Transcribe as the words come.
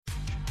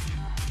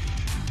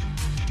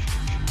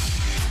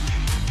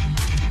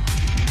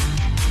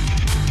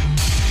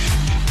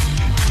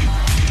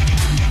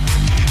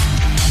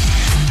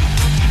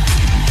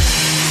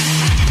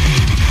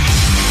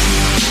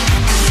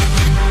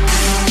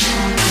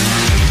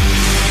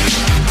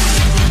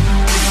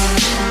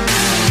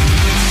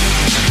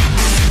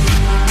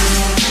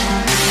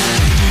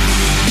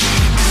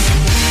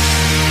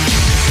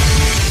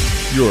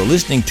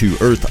listening to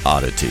Earth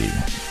Oddity,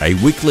 a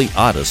weekly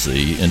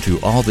odyssey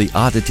into all the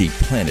oddity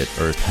planet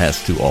Earth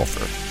has to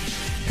offer.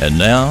 And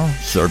now,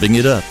 serving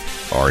it up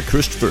are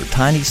Christopher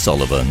Tiny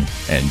Sullivan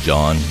and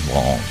John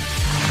Long.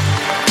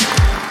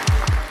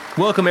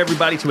 Welcome,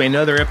 everybody, to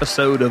another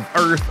episode of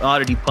Earth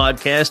Oddity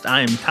Podcast.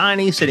 I am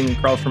Tiny. Sitting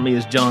across from me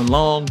is John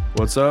Long.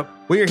 What's up?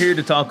 We are here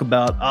to talk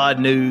about odd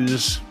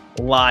news,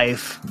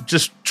 life,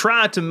 just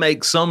try to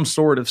make some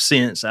sort of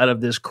sense out of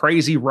this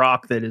crazy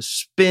rock that is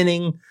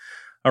spinning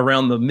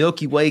around the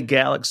Milky Way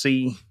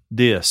galaxy.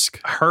 Disc.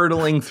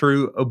 Hurtling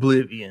through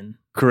oblivion.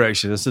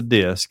 Correction, it's a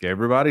disc.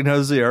 Everybody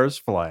knows the Earth's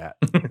flat.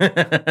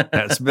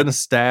 That's been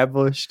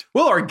established.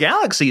 Well, our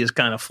galaxy is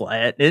kind of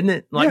flat, isn't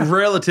it? Like,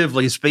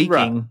 relatively speaking.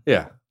 Right.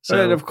 Yeah.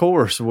 So, and of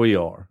course we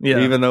are.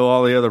 Yeah. Even though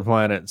all the other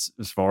planets,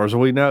 as far as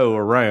we know,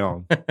 are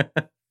round.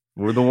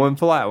 We're the one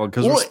flat one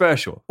because we're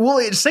special. Well,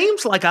 it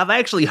seems like I've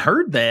actually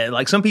heard that.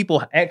 Like, some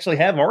people actually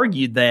have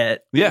argued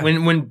that. Yeah.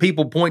 When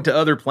people point to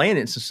other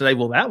planets and say,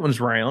 well, that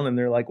one's round. And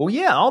they're like, well,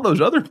 yeah, all those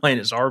other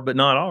planets are, but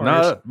not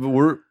ours.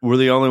 No, we're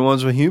the only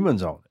ones with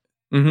humans on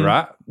it. Mm-hmm.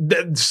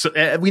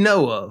 Right? We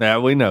know of.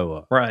 That we know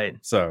of. Right.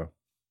 So,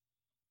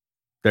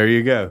 there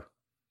you go.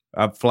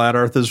 Flat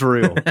Earth is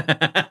real.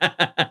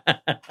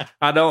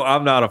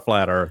 I'm not a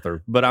flat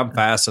earther, but I'm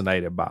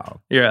fascinated by them.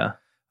 Yeah.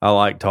 I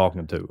like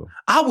talking to them.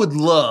 I would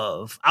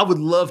love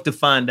to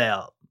find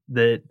out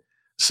that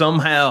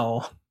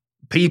somehow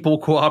people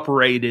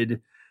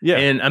cooperated. Yeah.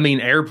 And I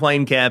mean,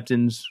 airplane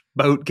captains,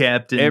 boat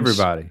captains,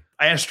 everybody,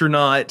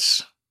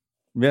 astronauts.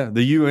 Yeah.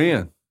 The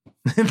UN.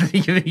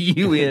 The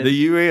UN. The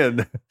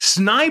UN.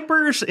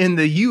 Snipers in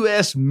the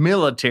U.S.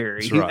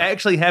 military who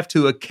actually have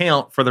to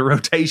account for the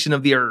rotation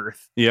of the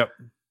Earth. Yep.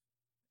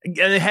 And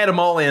they had them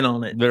all in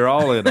on it. They're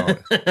all in on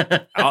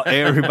it.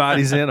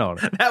 Everybody's in on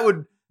it.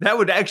 That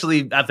would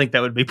actually, I think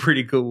that would be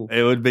pretty cool.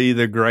 It would be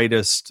the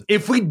greatest.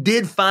 If we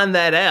did find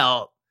that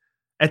out,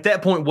 at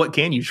that point, what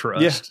can you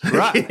trust? Yeah,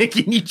 right.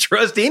 Can you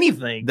trust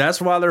anything? That's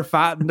why they're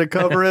fighting to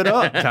cover it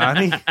up,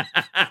 Tiny.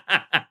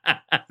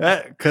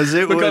 Because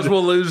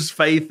we'll lose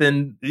faith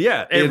in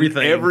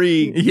everything. In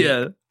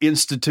every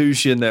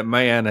institution that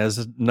man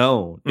has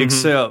known,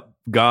 except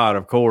God,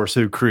 of course,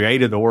 who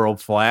created the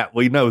world flat.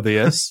 We know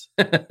this.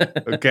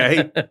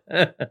 Okay.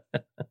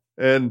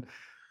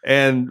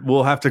 And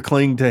we'll have to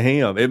cling to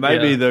him. It may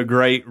be the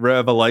great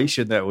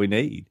revelation that we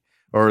need,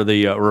 or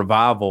the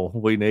revival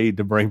we need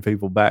to bring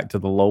people back to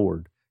the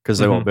Lord, because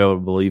they won't be able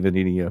to believe in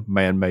any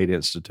man-made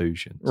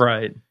institutions.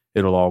 Right.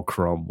 It'll all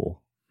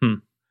crumble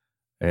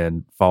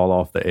and fall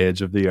off the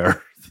edge of the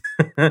earth,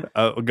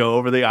 go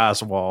over the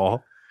ice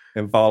wall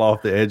and fall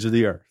off the edge of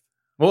the earth.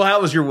 Well,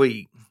 how was your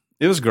week?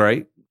 It was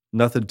great.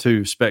 Nothing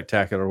too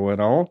spectacular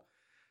went on.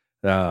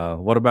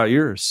 What about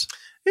yours?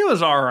 It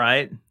was all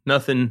right.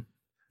 Nothing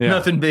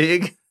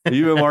big.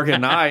 You've been working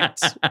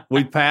nights.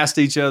 We passed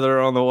each other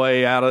on the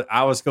way out.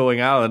 I was going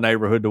out of the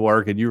neighborhood to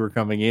work, and you were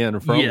coming in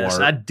from work. Yes,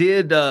 I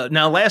did.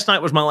 Now, last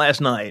night was my last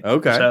night.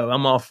 Okay. So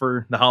I'm off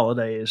for the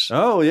holidays.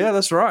 Oh, yeah,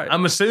 that's right.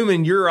 I'm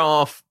assuming you're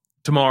off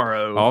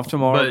tomorrow. Off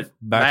tomorrow. But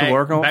back to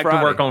work on Friday. Back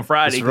to work on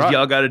Friday, because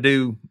y'all got to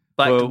do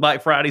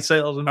Black Friday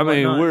sales and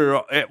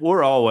whatnot.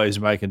 We're always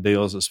making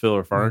deals at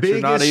Spiller Furniture.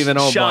 Biggest not even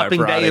on shopping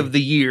Black Friday day of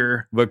the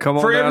year. But come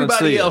on for down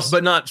everybody and see else, us.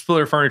 but not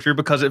Spiller Furniture,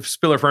 because it's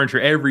Spiller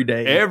Furniture every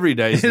day. Every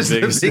day is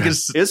the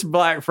biggest. It's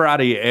Black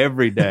Friday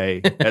every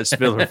day at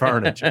Spiller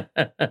Furniture.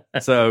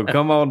 So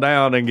come on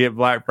down and get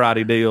Black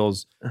Friday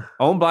deals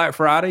on Black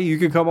Friday. You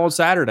can come on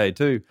Saturday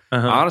too.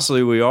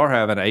 Honestly, we are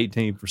having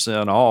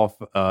 18% off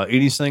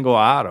any single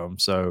item.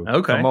 So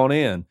come on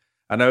in.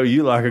 I know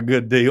you like a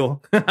good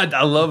deal.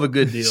 I love a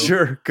good deal.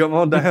 Sure. Come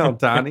on down,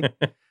 Tiny.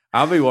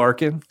 I'll be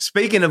working.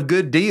 Speaking of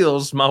good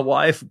deals, my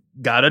wife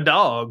got a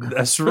dog.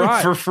 That's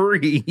right. For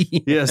free.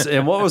 Yes.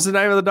 And what was the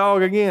name of the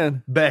dog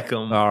again?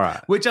 Beckham. All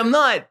right. Which I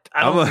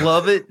don't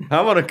love it.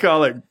 I'm going to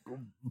call it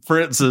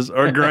Princess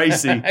or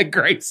Gracie.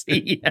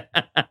 Gracie.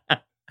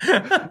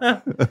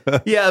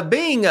 Yeah,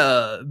 being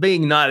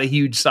not a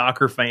huge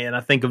soccer fan,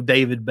 I think of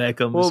David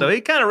Beckham, so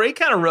it kind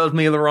of rubs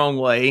me the wrong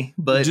way.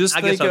 But just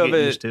I guess think I'll of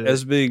get used to it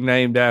as being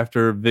named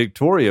after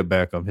Victoria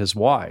Beckham, his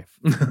wife,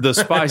 the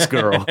Spice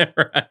Girl,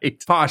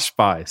 right? Posh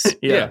Spice.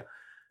 Yeah,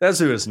 that's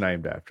who it's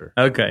named after.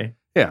 Okay.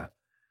 Yeah.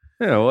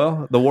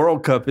 Well, the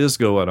World Cup is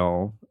going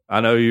on. I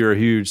know you're a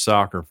huge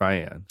soccer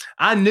fan.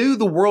 I knew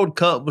the World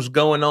Cup was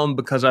going on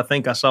because I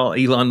think I saw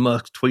Elon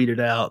Musk tweeted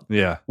out,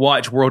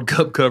 watch World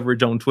Cup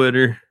coverage on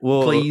Twitter,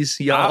 please,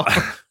 y'all.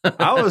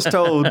 I was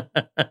told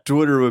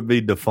Twitter would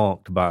be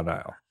defunct by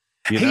now.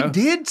 He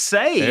did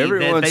say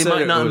that they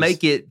might not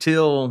make it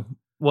till,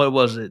 what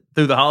was it,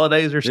 through the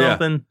holidays or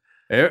something?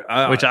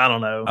 Which I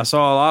don't know. I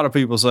saw a lot of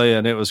people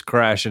saying it was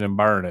crashing and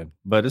burning,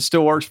 but it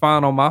still works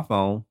fine on my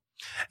phone.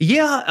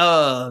 Yeah,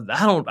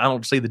 I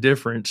don't see the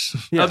difference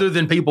other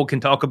than people can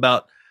talk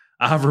about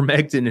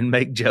ivermectin and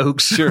make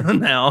jokes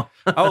now.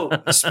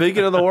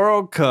 Speaking of the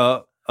World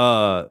Cup,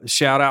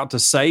 shout out to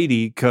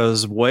Sadie,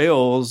 because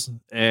Wales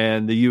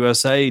and the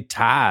USA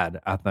tied,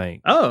 I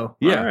think. Oh,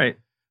 yeah. All right.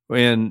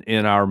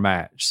 In our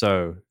match.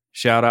 So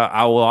shout out.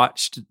 I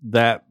watched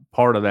that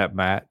part of that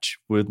match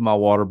with my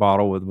water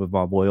bottle with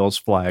my Wales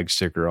flag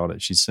sticker on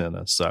it she sent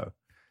us. So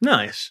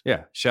nice.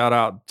 Yeah. Shout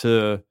out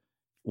to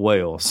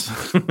Wales.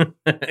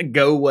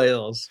 Go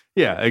Wales.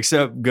 Yeah.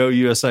 Except go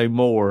USA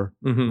more,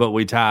 Mhm. but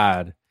we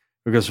tied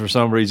because for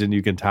some reason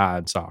you can tie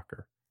in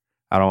soccer.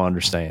 I don't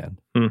understand.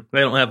 They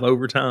don't have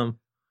overtime.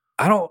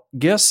 I don't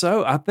guess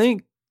so.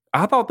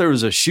 I thought there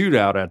was a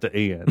shootout at the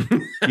end.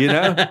 You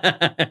know,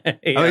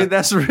 Yeah. I mean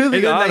that's really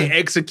And then odd. they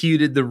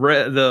executed the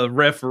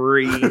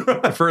referee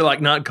for like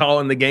not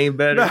calling the game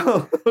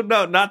better.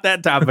 No, not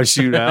that type of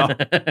shootout.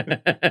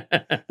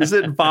 This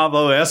isn't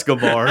Pablo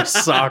Escobar's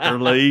soccer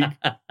league.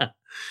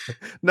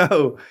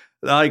 No,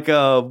 like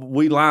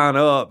we line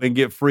up and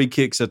get free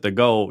kicks at the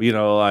goal. You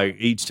know, like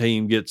each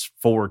team gets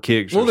 4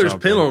 kicks. Well, or there's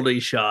something. penalty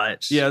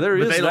shots. Yeah, there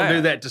but is they don't that.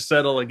 do that to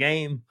settle a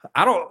game.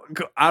 I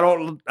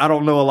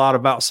don't know a lot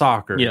about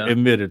soccer,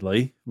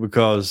 admittedly,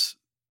 because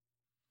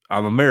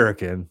I'm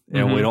American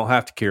and we don't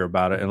have to care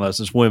about it unless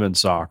it's women's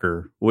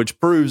soccer, which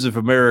proves if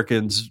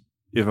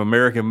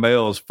American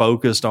males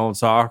focused on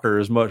soccer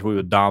as much, we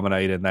would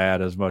dominate in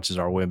that as much as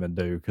our women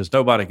do, because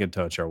nobody can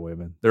touch our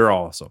women. They're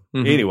awesome.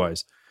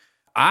 Anyways,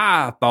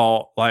 I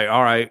thought like,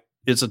 all right,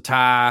 it's a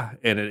tie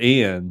and it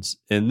ends.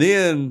 And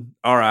then,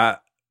 all right,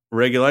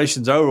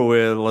 regulation's over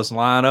with. Let's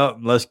line up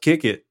and let's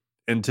kick it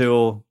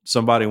until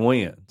somebody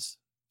wins.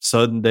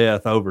 Sudden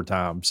death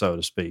overtime, so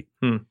to speak.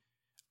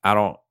 I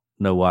don't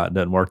know why it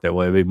doesn't work that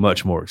way. It'd be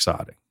much more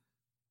exciting.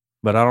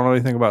 But I don't know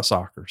anything about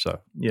soccer. So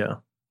Yeah.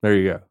 there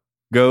you go.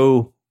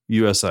 Go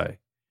USA.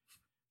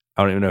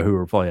 I don't even know who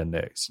we're playing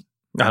next.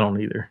 I don't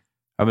either.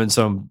 I'm in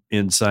some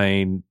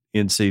insane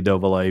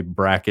NCAA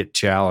bracket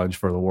challenge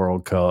for the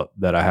World Cup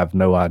that I have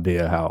no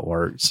idea how it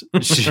works.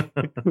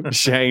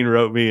 Shane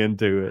wrote me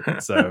into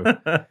it. So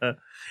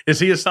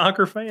is he a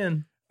soccer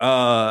fan?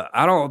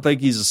 I don't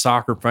think he's a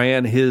soccer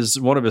fan.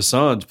 One of his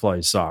sons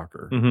plays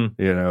soccer,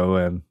 you know,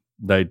 and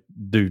they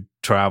do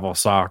travel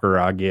soccer,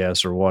 I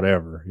guess, or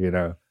whatever, you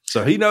know.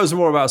 So he knows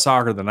more about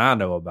soccer than I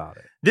know about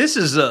it. This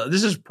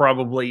is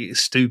probably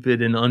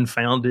stupid and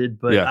unfounded,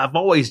 but I've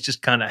always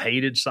just kind of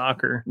hated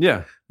soccer.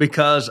 Yeah.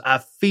 Because I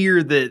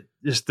fear that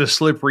it's the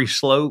slippery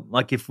slope.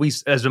 Like if we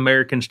as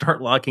Americans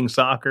start liking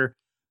soccer,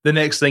 the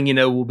next thing you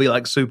know, we'll be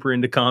like super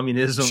into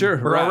communism.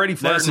 Sure. We're already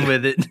flirting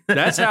with it.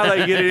 That's how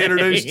they get it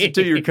introduced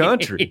to your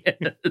country.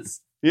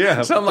 Yes.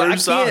 Yeah. So I'm like,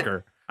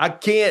 soccer. I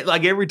can't,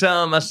 like every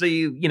time I see,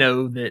 you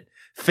know, that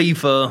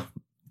FIFA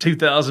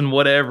 2000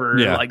 whatever,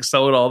 like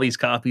sold all these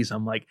copies,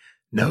 I'm like,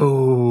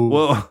 no.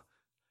 Well,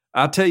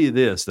 I'll tell you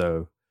this,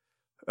 though.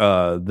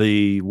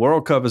 The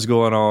World Cup is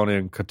going on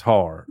in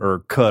Qatar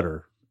or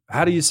Qatar.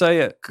 How do you say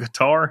it?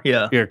 Qatar?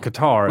 Yeah. Yeah,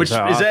 Qatar. Which is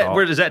that?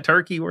 Where is that?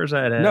 Turkey? Where's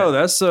that at? No,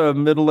 that's a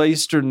Middle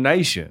Eastern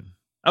nation.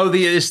 Oh,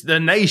 it's the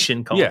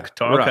nation called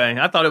Qatar. Right.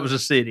 Okay. I thought it was a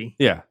city.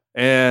 Yeah.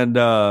 And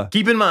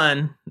keep in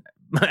mind,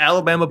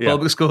 Alabama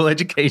public school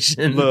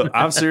education. Look,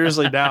 I'm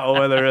seriously doubting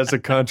whether it's a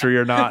country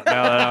or not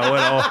now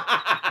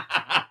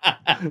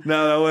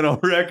that I went on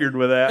record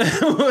with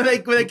that.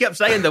 when they kept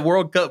saying the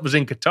World Cup was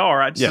in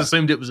Qatar, I just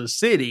assumed it was a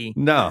city.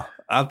 No,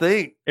 I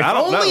think if I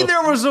don't only know.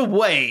 there was a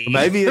way.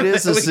 Maybe it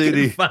is a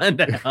city.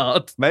 Find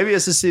out. Maybe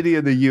it's a city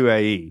in the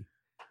UAE.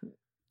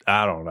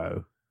 I don't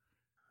know.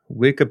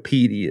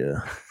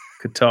 Wikipedia,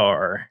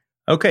 Qatar.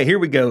 Okay, here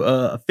we go.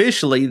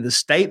 Officially, the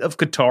state of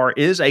Qatar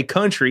is a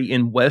country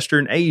in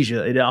Western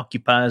Asia. It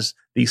occupies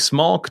the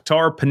small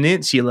Qatar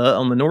Peninsula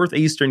on the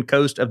northeastern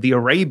coast of the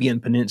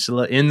Arabian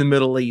Peninsula in the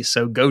Middle East.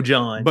 So go,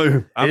 John.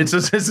 Boom.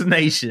 It's a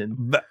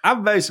nation.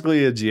 I'm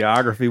basically a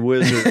geography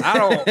wizard. I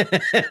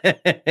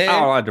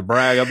don't like to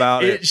brag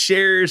about it. It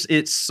shares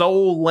its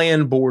sole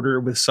land border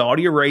with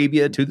Saudi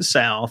Arabia to the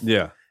south.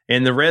 Yeah.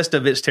 And the rest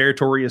of its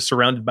territory is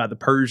surrounded by the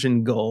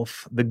Persian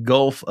Gulf. The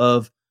Gulf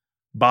of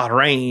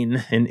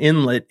Bahrain, an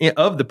inlet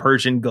of the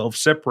Persian Gulf,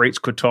 separates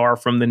Qatar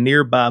from the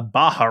nearby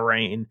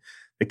Bahrain.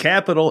 The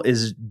capital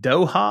is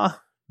Doha,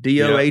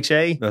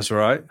 Doha. That's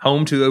right.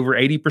 Home to over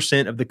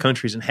 80% of the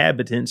country's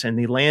inhabitants, and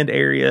the land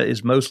area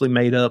is mostly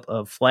made up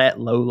of flat,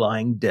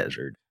 low-lying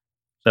desert.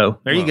 So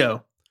there you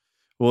go.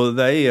 Well,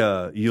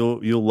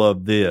 you'll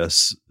love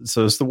this.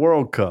 So it's the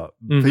World Cup.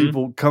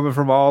 People coming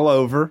from all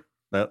over.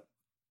 That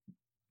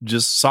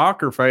just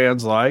soccer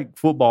fans like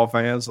football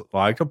fans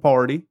like to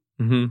party.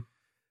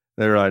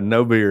 They're like,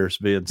 no beers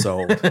being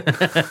sold.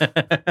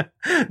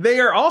 They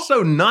are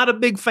also not a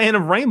big fan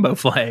of rainbow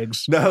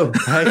flags. No,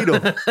 hate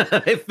them.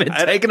 They've been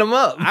taking them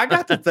up. I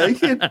got to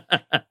thinking,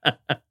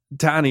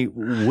 Tiny,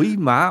 we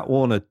might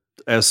want to,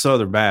 as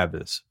Southern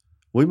Baptists,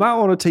 we might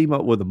want to team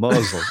up with a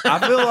Muslim. I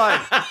feel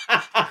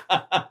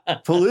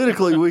like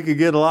politically we could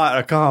get a lot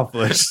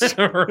accomplished.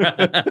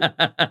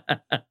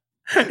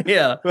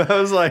 Yeah. I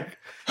was like,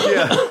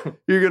 yeah,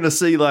 you're going to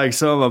see like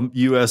some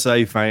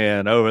USA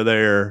fan over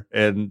there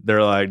and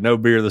they're like, no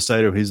beer in the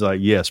stadium. He's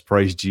like, yes,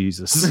 praise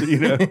Jesus. You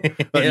know,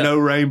 like no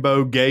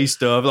rainbow gay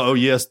stuff. Oh,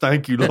 yes,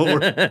 thank you,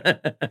 Lord.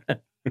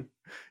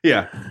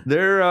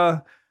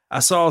 Yeah. I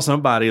saw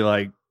somebody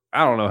like,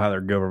 I don't know how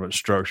their government's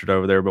structured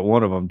over there, but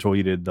one of them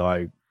tweeted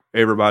like,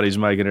 everybody's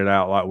making it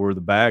out like we're the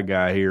bad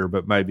guy here,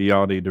 but maybe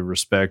y'all need to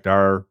respect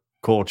our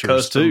cultures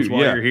customs too.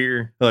 while Yeah. you're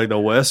here. Like the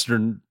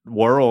Western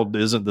world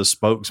isn't the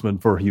spokesman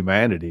for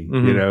humanity,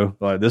 Mhm. you know,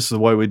 like this is the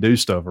way we do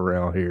stuff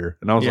around here.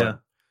 And I was like,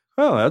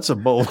 oh, that's a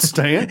bold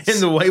stance. And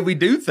the way we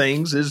do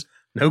things is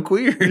no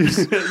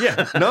queers.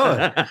 Yeah,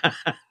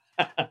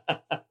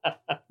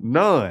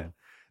 none.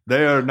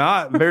 They are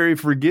not very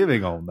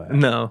forgiving on that.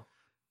 No.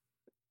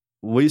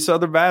 We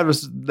Southern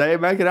Baptists, they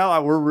make it out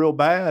like we're real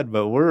bad,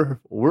 but we're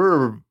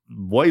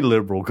way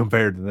liberal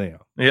compared to them.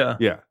 Yeah.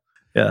 Yeah.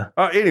 Yeah.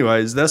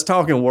 Anyways, that's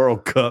talking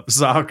World Cup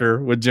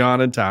soccer with John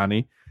and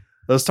Tiny.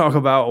 Let's talk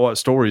about what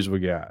stories we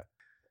got.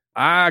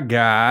 All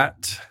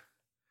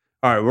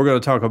right, we're going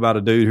to talk about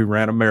a dude who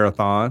ran a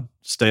marathon,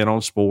 staying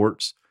on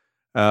sports,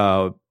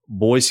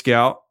 Boy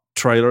Scout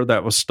trailer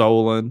that was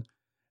stolen,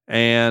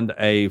 and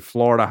a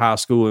Florida high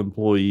school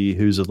employee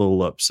who's a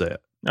little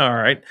upset. All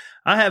right.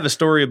 I have a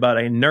story about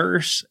a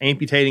nurse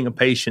amputating a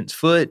patient's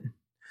foot.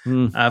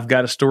 I've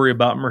got a story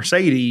about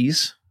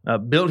Mercedes,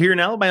 built here in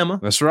Alabama.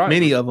 That's right.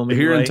 Many of them.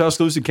 Here anyway. in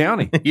Tuscaloosa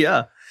County.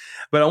 Yeah.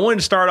 But I wanted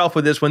to start off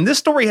with this one. This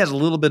story has a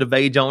little bit of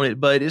age on it,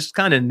 but it's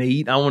kind of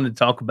neat. I wanted to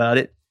talk about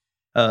it.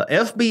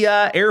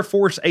 FBI Air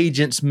Force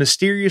agents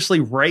mysteriously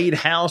raid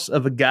house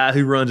of a guy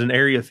who runs an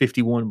Area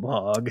 51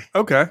 blog.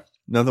 Okay.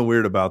 Nothing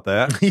weird about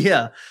that.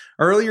 Yeah.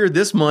 Earlier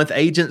this month,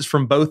 agents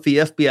from both the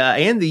FBI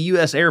and the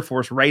U.S. Air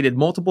Force raided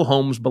multiple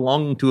homes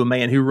belonging to a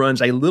man who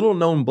runs a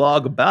little-known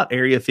blog about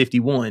Area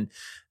 51.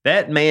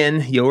 That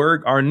man,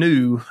 Jorg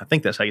Arnu, I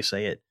think that's how you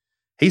say it,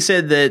 he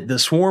said that the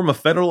swarm of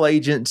federal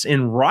agents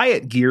in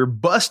riot gear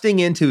busting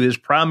into his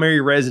primary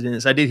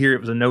residence, I did hear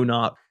it was a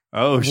no-knock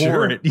Oh, sure.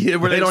 warrant. Yeah,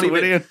 where they don't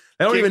even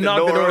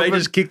knock the door. They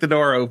just kick the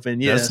door open.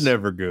 Yes. That's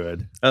never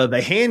good.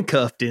 They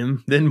handcuffed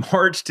him, then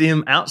marched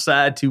him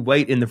outside to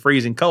wait in the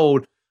freezing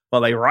cold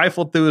while they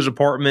rifled through his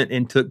apartment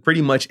and took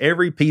pretty much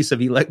every piece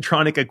of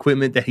electronic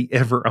equipment that he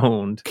ever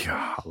owned.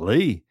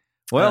 Golly.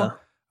 Well,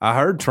 I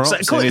heard Trump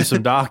sent him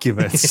some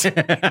documents.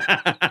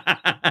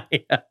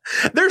 Yeah.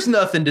 There's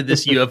nothing to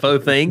this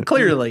UFO thing,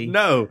 clearly.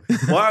 No.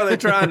 Why are they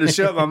trying to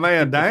shut my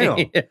man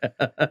down?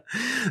 Yeah.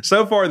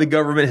 So far, the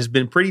government has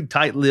been pretty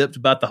tight-lipped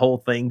about the whole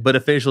thing, but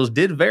officials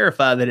did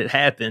verify that it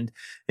happened.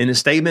 In a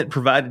statement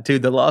provided to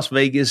the Las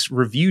Vegas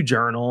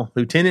Review-Journal,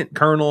 Lieutenant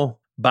Colonel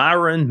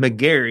Byron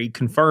McGarry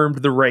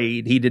confirmed the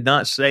raid. He did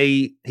not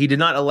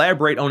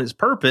elaborate on its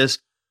purpose,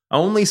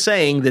 only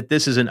saying that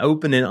this is an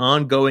open and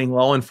ongoing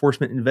law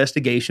enforcement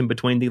investigation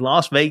between the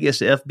Las Vegas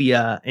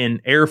FBI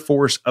and Air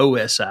Force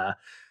OSI,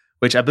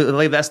 which I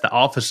believe that's the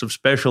Office of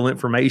Special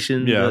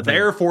Information. Yeah, the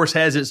Air Force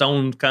has its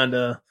own kind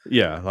of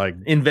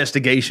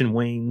investigation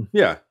wing.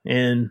 Yeah,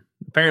 and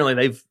apparently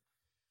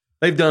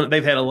they've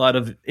had a lot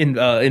of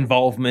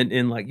involvement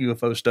in like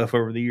UFO stuff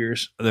over the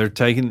years.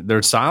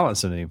 They're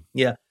silencing him.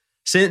 Yeah.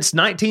 Since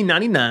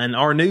 1999,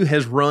 Arnu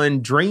has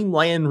run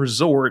Dreamland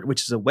Resort,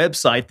 which is a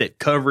website that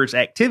covers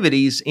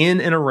activities in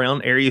and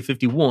around Area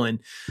 51.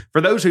 For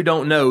those who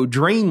don't know,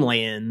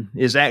 Dreamland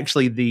is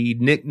actually the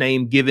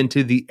nickname given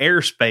to the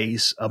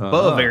airspace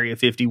above Area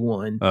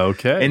 51.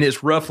 Okay. And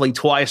it's roughly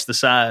twice the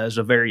size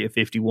of Area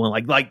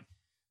 51. Like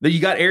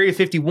you got Area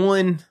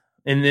 51,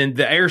 and then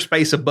the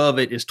airspace above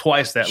it is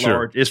twice that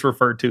large. It's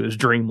referred to as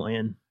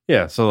Dreamland.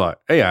 Yeah, so like,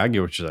 yeah, I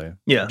get what you're saying.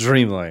 Yeah.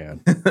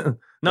 Dreamland.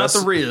 Not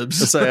the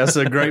ribs. That's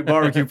a great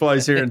barbecue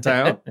place here in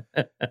town.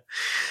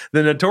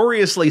 The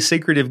notoriously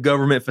secretive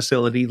government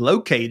facility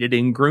located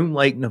in Groom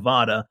Lake,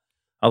 Nevada.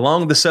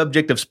 Along the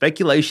subject of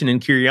speculation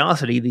and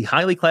curiosity, the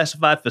highly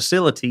classified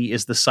facility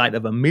is the site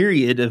of a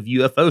myriad of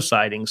UFO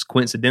sightings.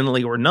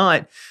 Coincidentally or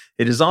not,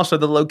 it is also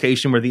the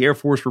location where the Air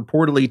Force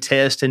reportedly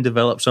tests and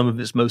develops some of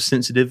its most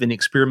sensitive and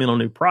experimental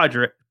new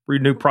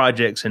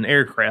projects and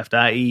aircraft,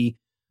 i.e.,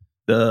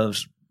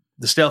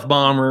 the stealth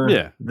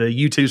bomber, the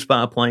U-2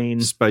 spy plane.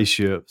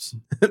 Spaceships.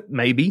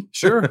 Maybe.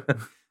 Sure.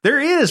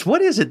 There is.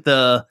 What is it?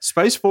 The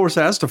Space Force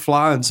has to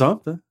fly in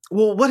something.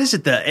 Well, what is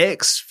it? The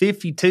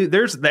X-52?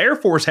 The Air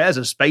Force has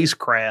a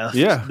spacecraft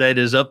that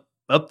is up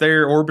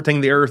there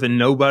orbiting the Earth and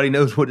nobody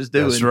knows what it's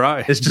doing. That's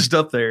right. It's just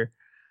up there.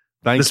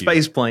 The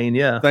space plane,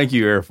 yeah. Thank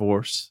you, Air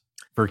Force,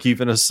 for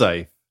keeping us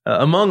safe.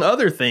 Among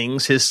other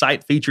things, his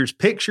site features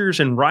pictures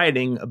and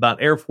writing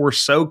about Air Force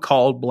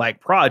so-called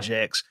black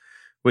projects,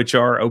 which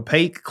are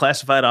opaque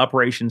classified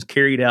operations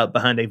carried out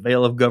behind a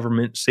veil of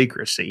government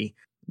secrecy.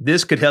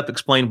 This could help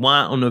explain why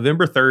on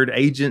November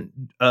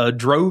 3rd,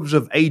 droves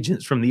of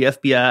agents from the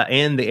FBI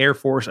and the Air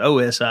Force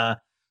OSI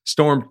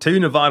stormed 2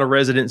 Nevada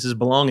residences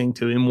belonging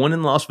to him, one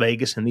in Las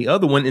Vegas and the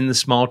other one in the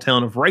small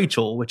town of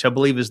Rachel, which I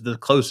believe is the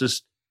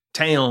closest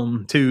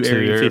town to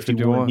Area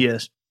 51.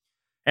 Yes.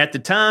 At the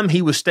time,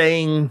 he was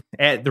staying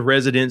at the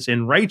residence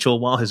in Rachel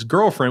while his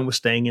girlfriend was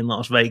staying in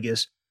Las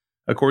Vegas.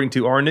 According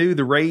to Arnu,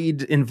 the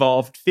raid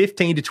involved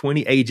 15 to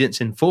 20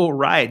 agents in full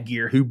riot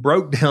gear who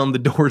broke down the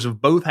doors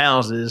of both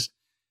houses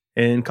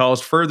and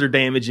caused further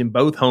damage in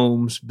both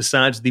homes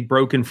besides the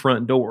broken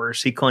front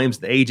doors. He claims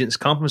the agents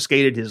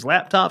confiscated his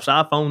laptops,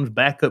 iPhones,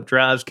 backup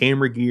drives,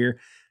 camera gear,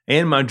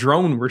 and my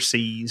drone were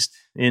seized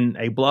in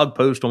a blog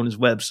post on his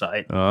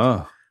website.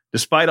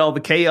 Despite all the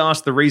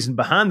chaos, the reason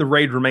behind the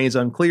raid remains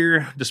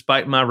unclear.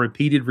 Despite my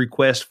repeated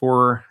request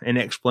for an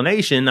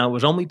explanation, I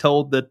was only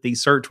told that the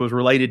search was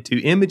related to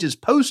images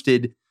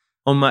posted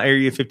on my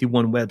Area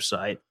 51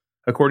 website.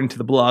 According to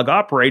the blog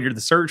operator,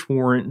 the search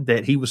warrant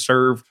that he was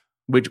served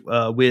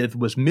with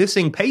was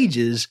missing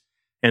pages,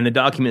 and the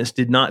documents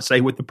did not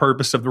say what the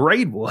purpose of the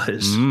raid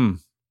was.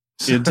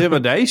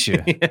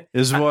 Intimidation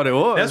is what it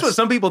was. That's what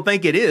some people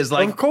think it is.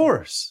 Like, of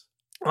course.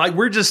 Like,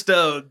 we're just,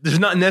 there's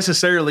not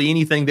necessarily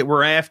anything that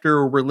we're after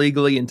or we're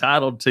legally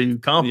entitled to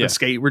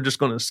confiscate. Yeah. We're just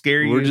going to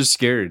scare you. We're just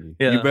scared you.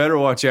 Yeah. You better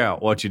watch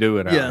out what you're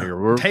doing out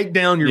here. Take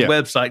down your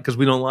website because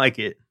we don't like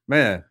it.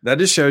 Man, that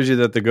just shows you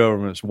that the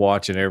government's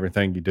watching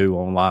everything you do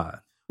online.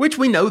 Which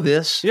we know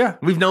this. Yeah.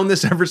 We've known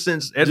this ever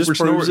since Edward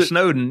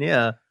Snowden.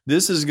 Yeah.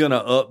 This is going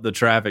to up the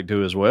traffic to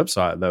his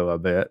website, though, I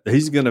bet.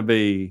 He's going to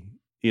be,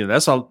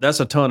 that's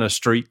a ton of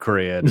street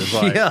cred. It's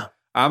like, yeah.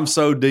 I'm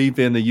so deep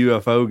in the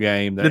UFO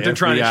game that they're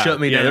trying to shut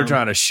me down. They're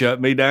trying to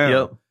shut me down.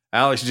 Yep.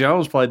 Alex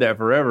Jones played that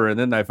forever, and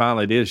then they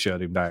finally did shut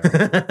him down.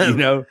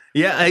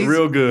 Yeah,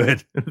 real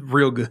good.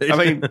 Real good. I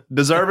mean,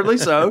 deservedly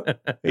so.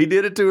 He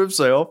did it to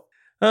himself.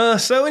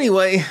 So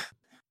anyway,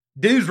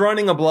 dude's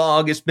running a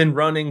blog. It's been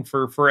running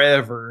for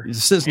forever.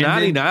 Since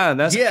 99.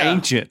 That's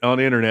ancient on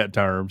internet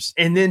terms.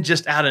 And then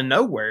just out of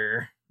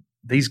nowhere,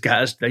 these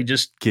guys, they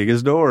just kick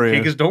his door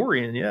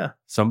in. Yeah.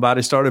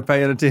 Somebody started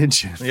paying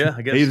attention. Yeah,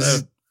 I guess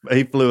so.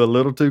 He flew a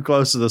little too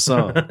close to the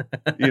sun,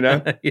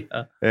 Yeah.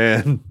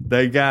 And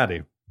they got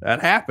him.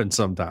 That happens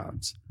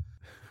sometimes.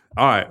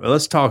 All right, well,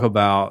 let's talk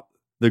about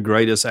the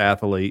greatest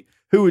athlete.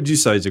 Who would you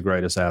say is the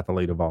greatest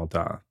athlete of all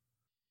time?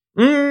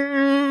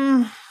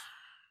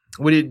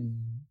 Would it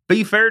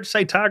be fair to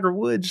say Tiger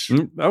Woods?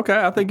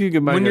 Okay, I think you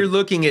can make when you're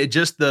looking at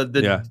just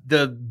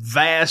the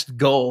vast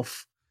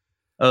gulf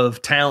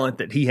of talent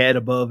that he had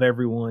above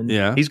everyone.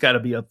 Yeah, he's got to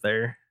be up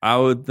there. I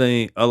would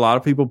think a lot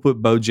of people put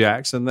Bo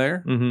Jackson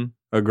there. Mm-hmm.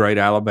 A great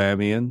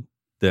Alabamian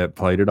that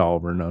played at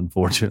Auburn,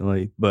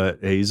 unfortunately,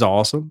 but he's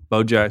awesome.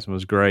 Bo Jackson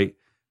was great.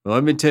 But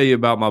let me tell you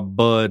about my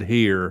bud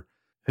here,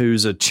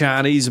 who's a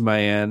Chinese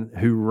man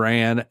who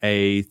ran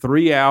a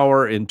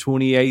 3-hour and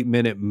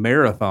 28-minute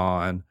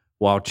marathon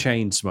while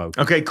chain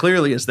smoking. Okay,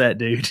 clearly it's that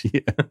dude.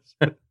 Yes.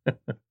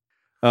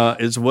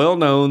 It's well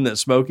known that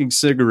smoking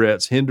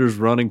cigarettes hinders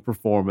running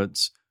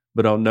performance,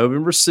 but on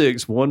November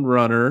 6th, one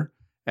runner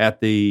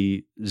at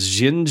the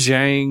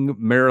Xinjiang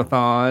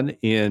Marathon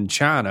in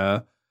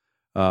China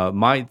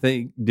might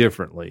think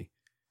differently.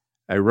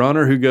 A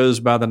runner who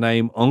goes by the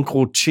name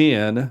Uncle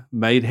Chin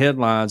made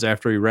headlines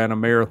after he ran a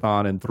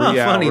marathon in 3 hours.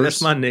 Funny,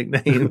 that's my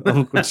nickname.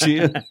 Uncle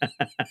Chin.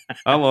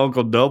 I'm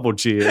Uncle Double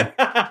Chin.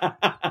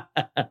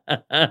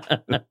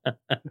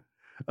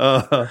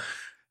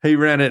 He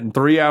ran it in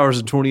 3 hours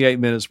and 28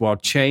 minutes while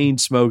chain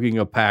smoking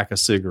a pack of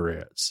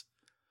cigarettes.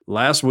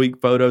 Last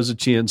week, photos of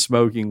Chin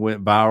smoking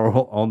went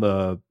viral on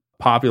the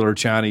popular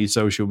Chinese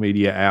social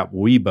media app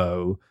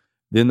Weibo.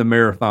 Then the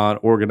marathon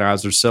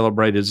organizer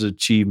celebrated his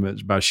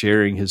achievements by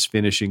sharing his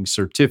finishing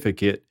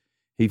certificate.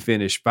 He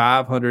finished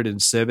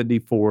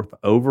 574th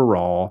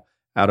overall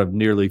out of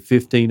nearly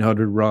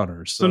 1,500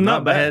 runners. So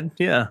not bad.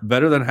 Yeah.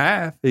 Better than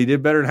half. He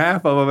did better than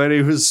half of them, and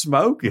he was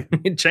smoking.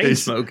 Chain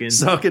smoking.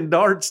 Sucking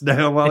darts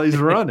down while he's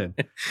running.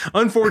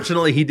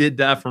 Unfortunately, he did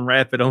die from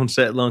rapid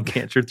onset lung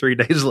cancer 3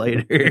 days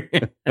later.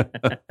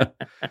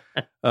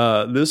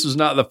 This was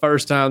not the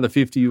first time the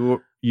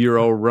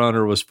 50-year-old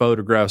runner was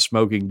photographed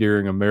smoking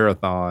during a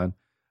marathon.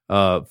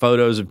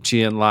 Photos of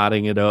Chin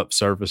lighting it up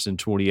surfaced in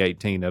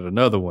 2018 at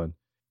another one.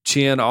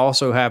 Chin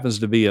also happens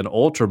to be an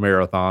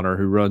ultramarathoner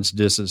who runs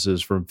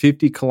distances from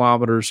 50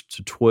 kilometers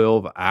to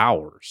 12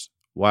 hours.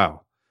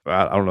 Wow.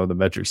 I don't know the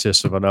metric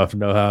system enough to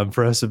know how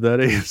impressive that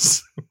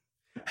is.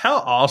 How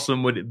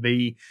awesome would it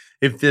be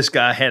if this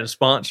guy had a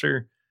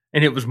sponsor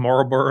and it was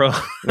Marlboro?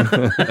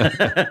 That'd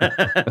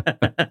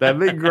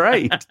be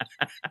great.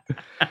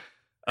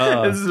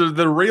 This is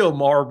the real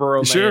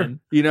Marlboro sure. man.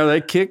 You know, they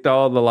kicked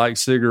all the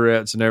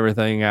cigarettes and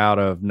everything out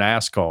of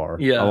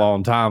NASCAR a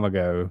long time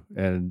ago.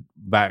 And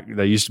back,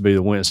 they used to be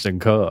the Winston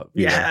Cup.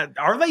 Yeah.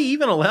 know? Are they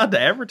even allowed to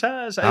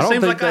advertise? It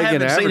seems like I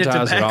haven't seen a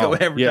tobacco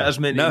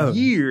advertisement in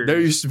years. There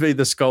used to be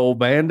the Skull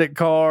Bandit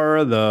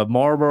car, the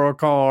Marlboro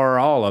car,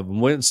 all of them.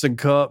 Winston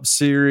Cup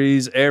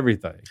series,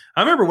 everything.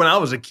 I remember when I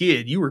was a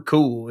kid, you were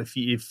cool if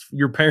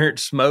your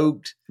parents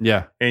smoked.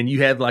 Yeah. And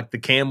you had the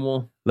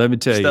Camel. Let me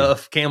tell you.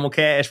 Camel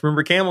Cash.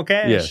 Remember Camel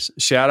Cash? Yes.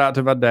 Shout out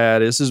to my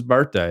dad. It's his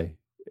birthday.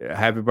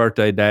 Happy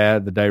birthday,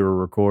 Dad, the day we're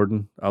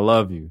recording. I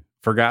love you.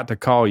 Forgot to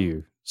call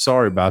you.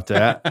 Sorry about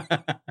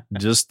that.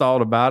 Just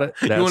thought about it.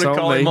 That's you want to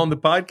call me. him on the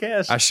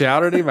podcast? I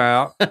shouted him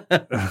out.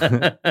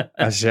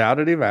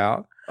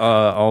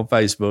 On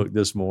Facebook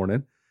this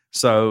morning.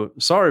 So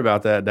sorry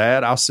about that,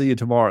 Dad. I'll see you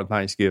tomorrow at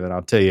Thanksgiving.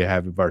 I'll tell you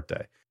happy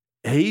birthday.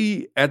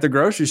 He, at the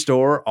grocery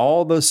store,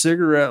 all the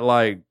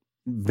cigarette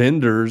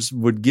vendors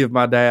would give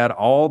my dad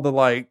all the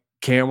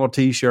Camel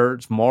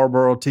t-shirts,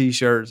 Marlboro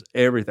t-shirts,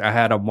 everything. I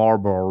had a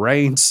Marlboro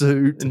rain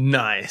suit.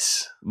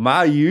 Nice.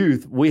 My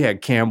youth, we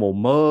had Camel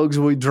mugs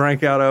we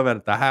drank out of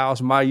at the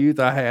house. My youth,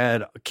 I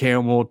had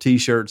Camel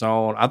t-shirts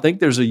on. I think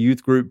there's a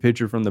youth group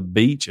picture from the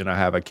beach, and I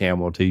have a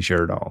Camel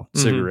t-shirt on,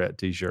 cigarette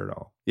t-shirt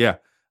on. Yeah,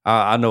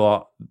 I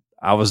know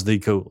I was the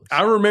coolest.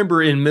 I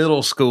remember in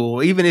middle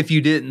school, even if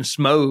you didn't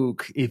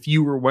smoke, if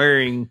you were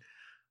wearing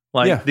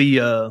like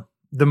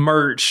the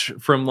merch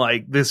from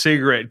like the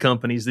cigarette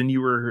companies, then you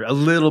were a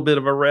little bit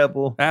of a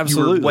rebel.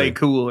 Absolutely. You were way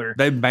cooler.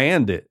 They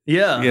banned it.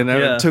 Yeah.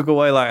 It took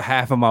away like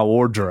half of my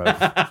wardrobe.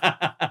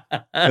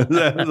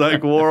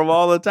 Like wore them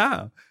all the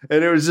time.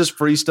 And it was just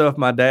free stuff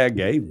my dad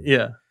gave me.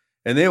 Yeah.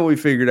 And then we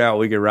figured out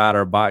we could ride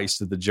our bikes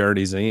to the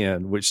Journey's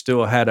End, which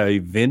still had a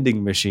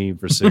vending machine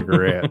for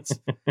cigarettes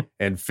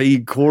and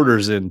feed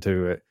quarters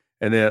into it.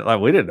 And then, like,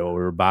 we didn't know what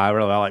we were buying.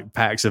 We were like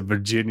packs of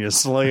Virginia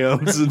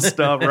Slims and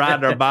stuff,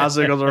 riding our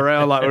bicycles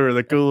around like we were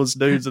the coolest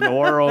dudes in the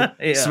world,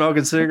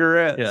 smoking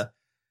cigarettes. Yeah.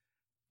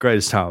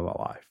 Greatest time of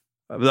my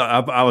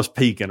life. I was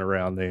peaking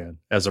around then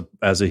as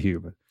a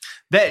human.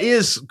 That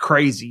is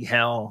crazy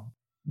how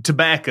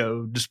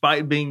tobacco,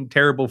 despite being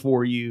terrible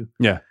for you,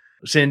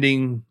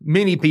 sending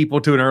many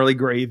people to an early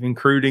grave,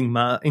 including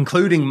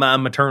my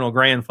maternal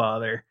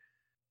grandfather.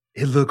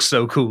 It looks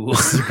so cool.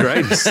 It's the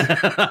greatest.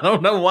 I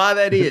don't know why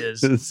that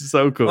is. It's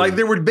so cool. Like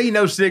there would be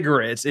no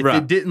cigarettes if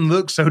it didn't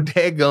look so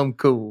daggum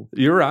cool.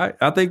 You're right.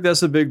 I think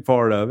that's a big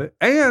part of it.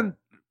 And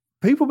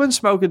people been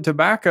smoking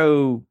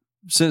tobacco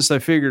since they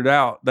figured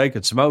out they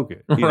could smoke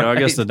it. You know, I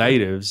guess the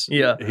natives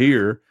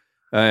here.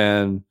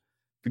 And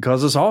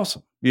because it's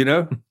awesome. You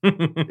know,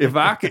 if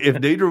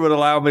Deidre would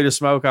allow me to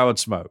smoke, I would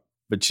smoke.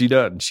 But she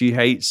doesn't. She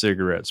hates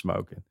cigarette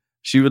smoking.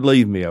 She would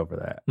leave me over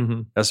that.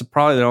 Mm-hmm. That's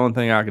probably the only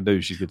thing I could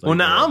do. She could leave Well,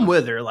 now me I'm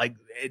with her. Like,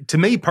 to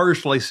me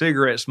personally,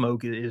 cigarette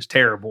smoke is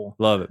terrible.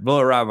 Love it. Blow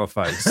it right in my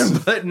face.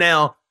 But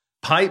now,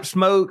 pipe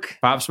smoke's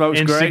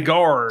great.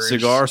 Cigars.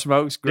 Cigar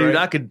smoke's great.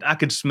 Dude, I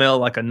could smell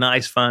like a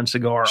nice, fine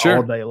cigar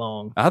all day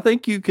long. I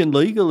think you can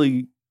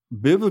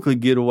biblically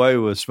get away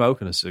with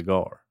smoking a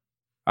cigar.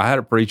 I had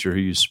a preacher who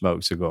used to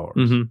smoke cigars.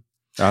 Mm-hmm.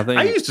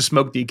 I used to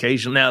smoke the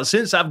occasional. Now,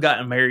 since I've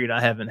gotten married, I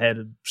haven't had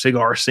a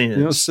cigar since.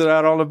 You know, sit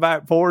out on the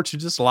back porch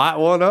and just light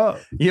one up.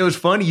 You know, it's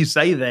funny you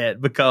say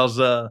that because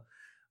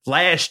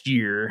last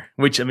year,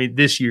 which I mean,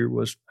 this year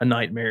was a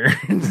nightmare.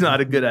 It's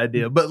not a good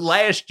idea. But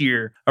last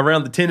year,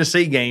 around the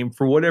Tennessee game,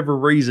 for whatever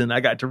reason, I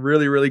got to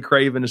really, really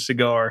craving a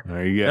cigar.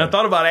 There you go. And I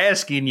thought about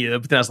asking you,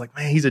 but then I was like,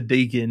 man, he's a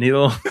deacon.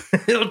 He'll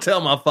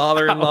tell my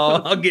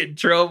father-in-law I'll get in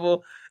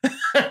trouble.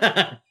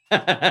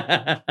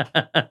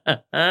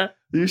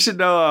 You should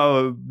know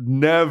I would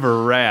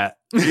never rat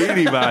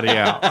anybody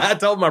out. I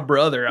told my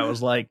brother, I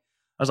was like,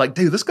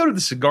 dude, let's go to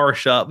the cigar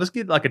shop. Let's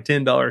get like a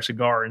 $10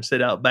 cigar and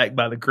sit out back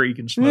by the creek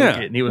and smoke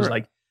it. And he was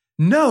like,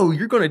 no,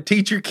 you're going to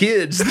teach your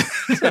kids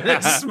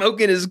that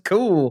smoking is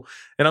cool.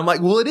 And I'm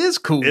like, well, it is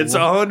cool. It's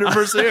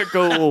 100%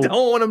 cool. I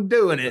don't want them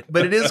doing it,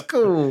 but it is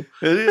cool.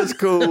 It is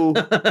cool.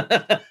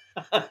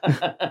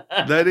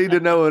 They need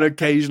to know an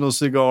occasional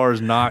cigar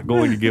is not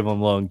going to give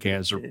them lung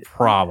cancer.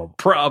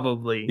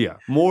 Probably. Yeah.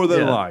 More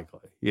than likely.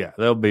 Yeah.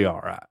 They'll be all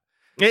right.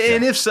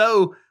 And if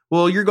so,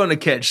 well, you're going to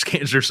catch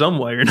cancer some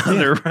way or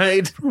another,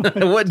 right?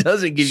 What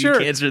doesn't give you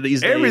cancer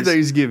these days?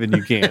 Everything's giving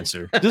you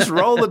cancer. Just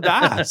roll the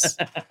dice.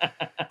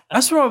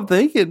 That's what I'm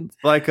thinking.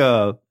 Like,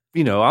 I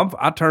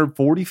turned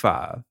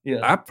 45. Yeah.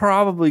 I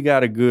probably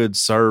got a good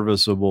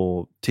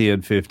serviceable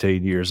 10,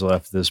 15 years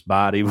left of this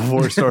body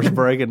before it starts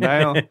breaking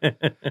down.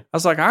 I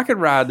was like, I could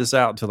ride this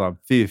out until I'm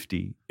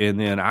 50, and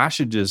then I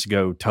should just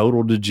go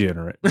total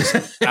degenerate.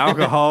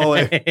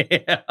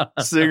 Alcoholic,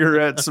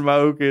 cigarette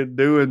smoking,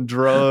 doing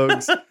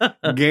drugs,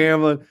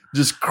 gambling,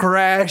 just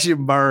crash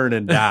and burn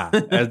and die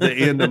at the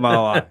end of my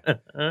life.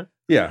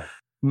 Yeah.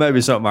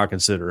 Maybe something I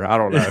consider. I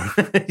don't know.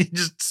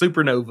 Just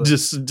supernova.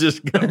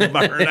 Just go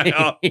burn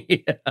out.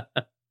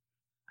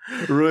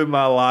 Ruin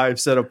my life.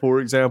 Set a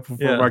poor example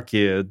for my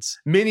kids.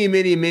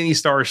 Many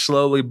stars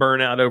slowly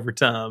burn out over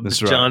time. That's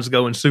John's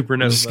going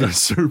supernova. Just go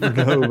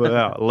supernova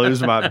out.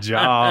 Lose my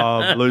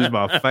job. Lose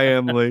my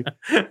family.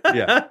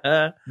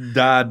 Yeah.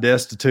 Die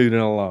destitute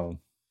and alone.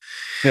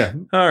 Yeah.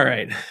 All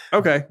right.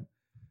 Okay.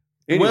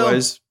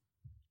 Anyways,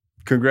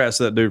 congrats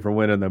to that dude for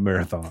winning the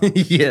marathon.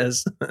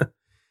 Yes.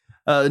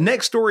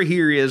 Next story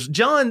here is,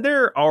 John,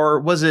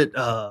 was it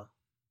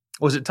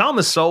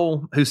Thomas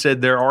Sowell who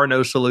said there are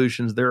no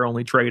solutions, there are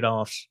only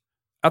trade-offs?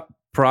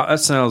 That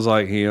sounds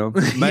like him.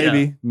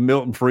 Maybe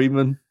Milton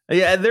Friedman.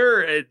 Yeah,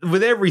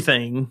 with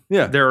everything,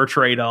 there are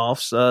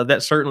trade-offs.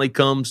 That certainly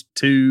comes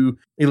to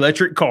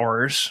electric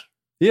cars.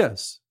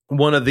 Yes.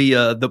 One of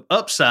the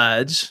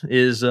upsides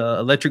is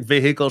electric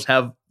vehicles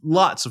have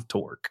lots of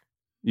torque.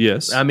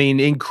 Yes. I mean,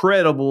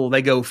 incredible.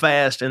 They go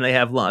fast and they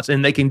have lots,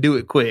 and they can do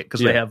it quick because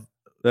they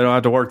don't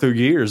have to work through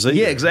gears either.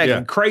 Yeah, exactly.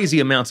 Yeah.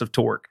 Crazy amounts of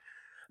torque.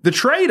 The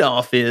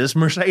trade-off is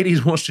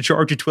Mercedes wants to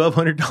charge you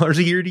 $1,200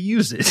 a year to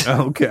use it.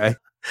 Okay.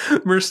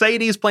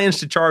 Mercedes plans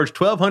to charge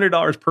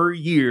 $1,200 per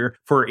year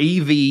for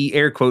EV,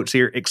 air quotes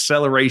here,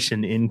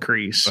 acceleration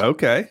increase.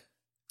 Okay.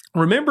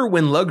 Remember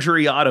when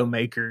luxury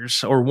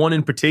automakers, or one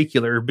in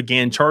particular,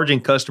 began charging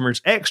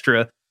customers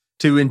extra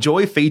to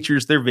enjoy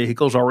features their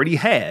vehicles already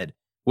had?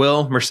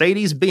 Well,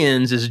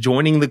 Mercedes-Benz is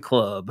joining the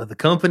club. The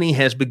company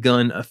has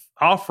begun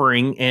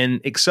offering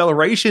an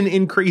acceleration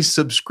increase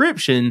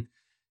subscription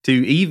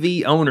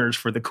to EV owners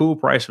for the cool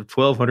price of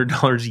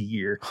 $1,200 a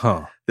year.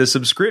 The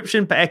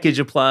subscription package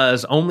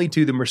applies only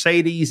to the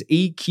Mercedes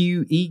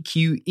EQ,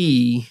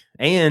 EQE,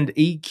 and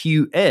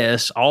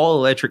EQS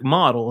all-electric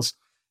models.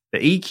 The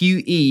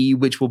EQE,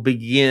 which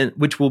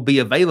will be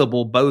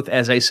available both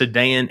as a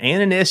sedan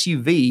and an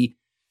SUV,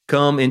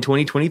 come in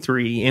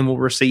 2023 and will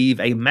receive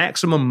a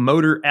maximum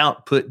motor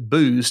output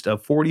boost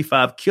of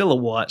 45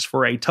 kilowatts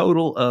for a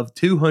total of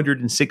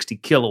 260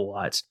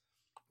 kilowatts.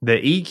 The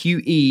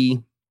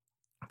EQE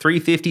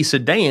 350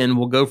 sedan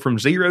will go from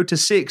 0 to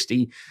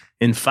 60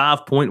 in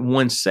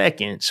 5.1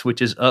 seconds,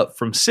 which is up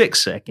from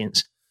 6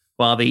 seconds,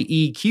 while the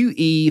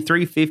EQE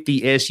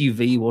 350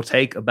 SUV will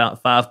take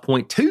about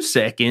 5.2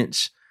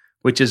 seconds,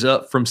 which is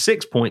up from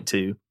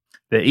 6.2.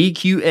 The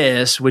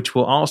EQS, which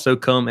will also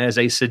come as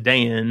a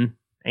sedan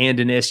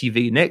and an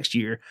SUV next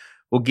year,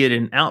 will get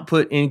an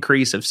output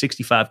increase of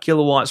 65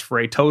 kilowatts for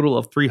a total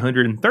of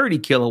 330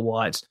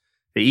 kilowatts.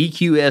 The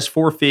EQS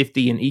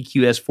 450 and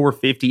EQS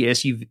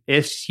 450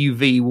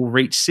 SUV will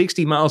reach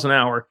 60 miles an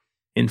hour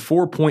in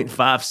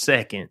 4.5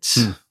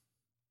 seconds,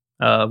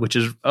 which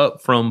is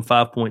up from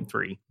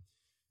 5.3.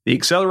 The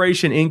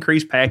acceleration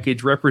increase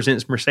package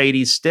represents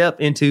Mercedes'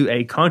 step into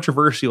a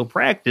controversial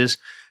practice,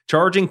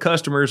 charging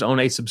customers on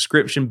a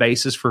subscription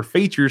basis for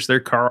features their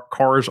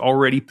cars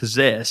already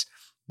possess.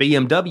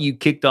 BMW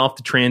kicked off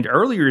the trend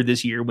earlier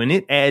this year when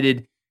it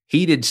added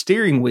heated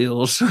steering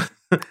wheels,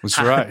 That's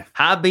right,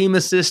 high beam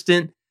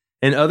assistant,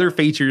 and other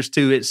features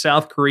to its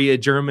South Korea,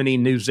 Germany,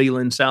 New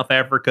Zealand, South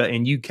Africa,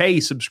 and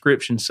UK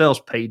subscription sales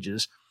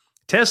pages.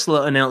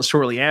 Tesla announced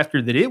shortly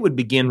after that it would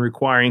begin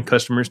requiring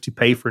customers to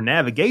pay for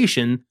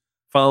navigation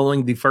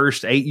following the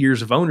first 8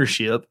 years of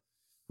ownership,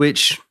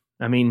 which,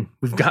 I mean,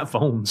 we've got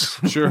phones.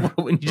 Sure.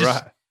 When you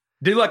just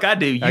do like I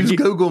do, use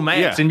Google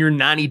Maps in your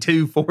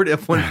 92 Ford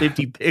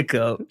F-150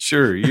 pickup.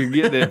 Sure, you're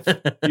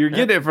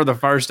getting it for the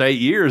first 8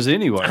 years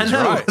anyway. I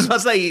know. Right. I was about to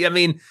say, I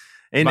mean,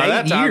 in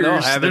By 8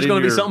 years, there's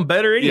going to be something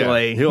better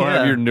anyway. Yeah, he'll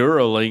have your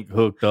Neuralink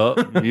hooked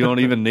up. You don't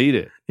even need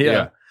it.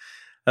 Yeah.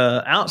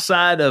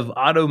 Outside of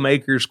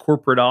automakers'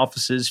 corporate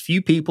offices,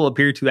 few people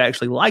appear to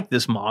actually like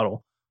this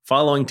model.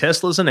 Following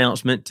Tesla's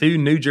announcement, 2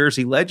 New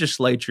Jersey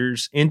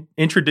legislatures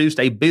introduced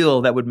a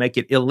bill that would make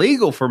it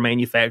illegal for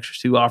manufacturers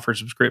to offer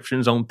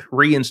subscriptions on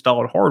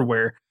pre-installed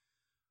hardware.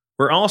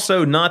 We're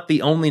also not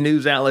the only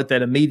news outlet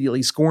that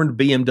immediately scorned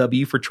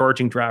BMW for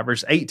charging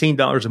drivers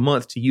 $18 a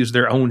month to use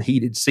their own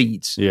heated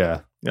seats. Yeah,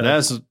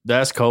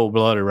 that's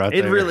cold-blooded right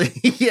there. It really,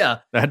 yeah.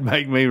 That'd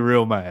make me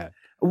real mad.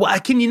 Why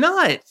can you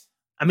not?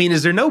 I mean,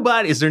 is there no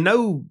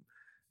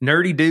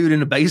nerdy dude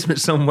in a basement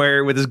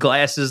somewhere with his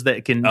glasses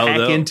that can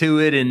hack into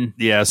it? And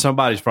yeah,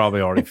 somebody's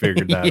probably already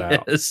figured that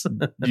out.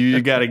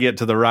 You got to get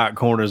to the right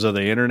corners of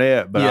the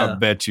internet, but I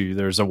bet you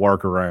there's a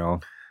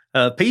workaround.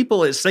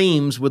 People, it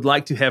seems, would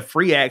like to have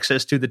free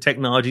access to the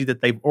technology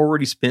that they've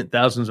already spent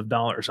thousands of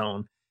dollars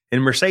on.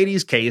 In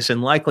Mercedes' case,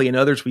 and likely in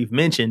others we've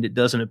mentioned, it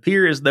doesn't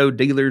appear as though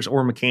dealers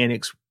or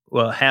mechanics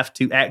have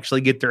to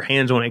actually get their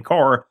hands on a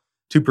car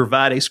to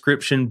provide a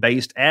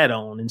subscription-based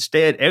add-on.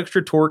 Instead,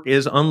 extra torque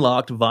is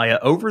unlocked via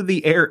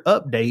over-the-air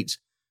updates,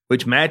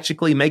 which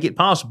magically make it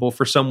possible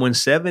for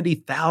someone's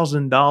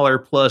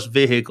 $70,000 plus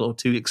vehicle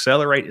to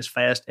accelerate as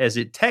fast as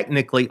it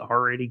technically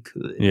already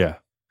could. Yeah.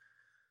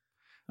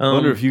 I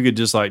wonder if you could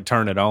just like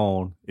turn it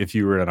on if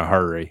you were in a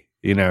hurry,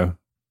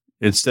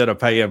 instead of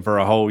paying for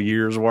a whole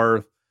year's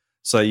worth.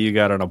 Say you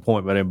got an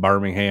appointment in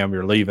Birmingham,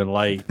 you're leaving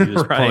late, you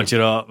just punch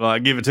it up,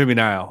 like, give it to me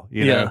now,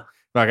 know.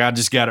 Like, I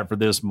just got it for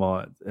this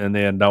month and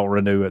then don't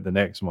renew it the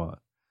next month.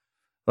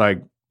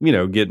 Like,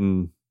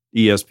 getting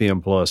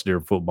ESPN Plus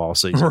during football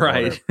season.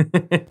 Right.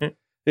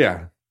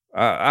 Yeah.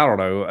 I don't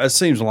know. It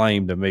seems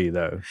lame to me,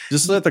 though.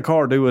 Just let the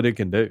car do what it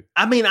can do.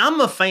 I mean,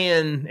 I'm a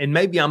fan, and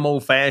maybe I'm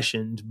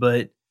old-fashioned,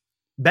 but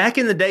back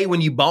in the day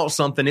when you bought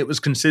something, it was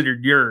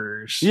considered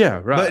yours. Yeah,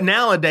 right. But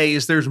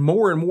nowadays, there's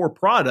more and more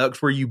products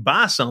where you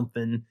buy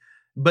something,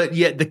 but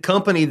yet the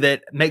company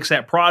that makes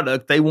that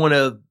product, they want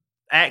to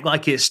act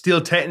like it's still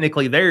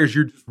technically theirs.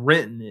 You're just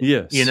renting it.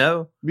 Yes.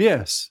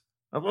 Yes.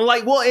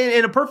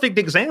 And a perfect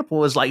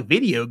example is like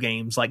video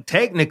games. Like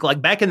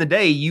back in the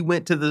day, you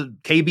went to the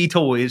KB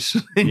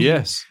Toys. And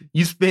yes.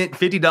 You spent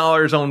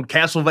 $50 on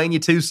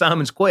Castlevania 2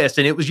 Simon's Quest,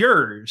 and it was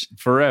yours.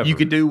 Forever. You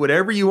could do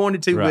whatever you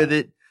wanted to with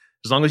it.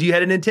 As long as you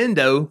had a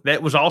Nintendo,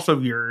 that was also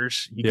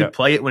yours. You could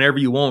play it whenever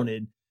you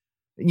wanted.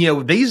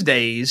 These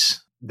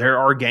days, there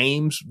are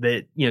games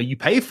that, you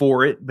pay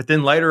for it, but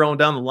then later on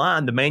down the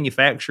line, the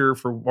manufacturer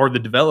or the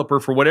developer,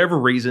 for whatever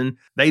reason,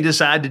 they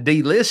decide to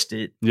delist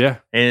it. Yeah.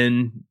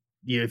 And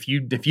if you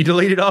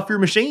delete it off your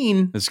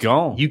machine, it's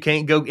gone. You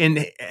can't go.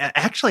 And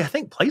actually, I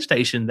think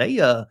PlayStation,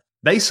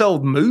 they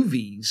sold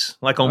movies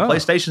like on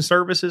PlayStation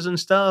services and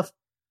stuff.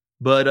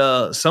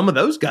 But some of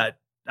those got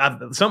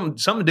something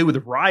to do with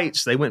the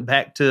rights. They went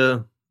back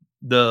to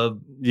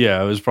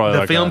it was probably the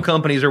like film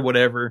companies or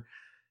whatever.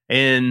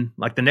 And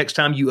like the next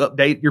time you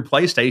update your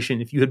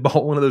PlayStation, if you had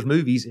bought one of those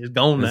movies, it's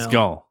gone now. It's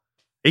gone.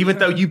 Even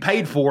though you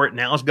paid for it,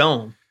 now it's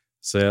gone.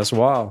 See, that's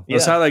wild.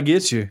 That's how they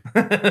get you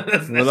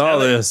with all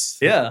this.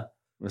 Yeah.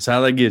 That's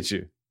how they get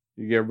you.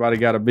 Everybody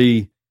got to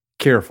be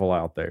careful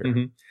out there.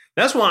 Mm-hmm.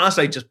 That's why I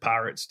say just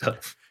pirate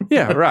stuff.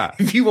 Yeah, right.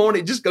 If you want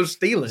it, just go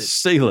steal it.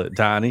 Steal it,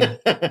 Tiny.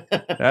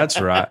 That's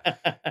right.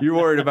 You're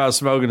worried about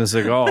smoking a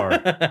cigar.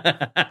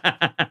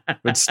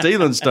 But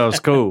stealing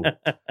stuff's cool.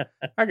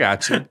 I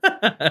got you.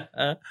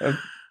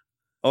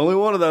 Only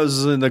one of those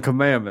is in the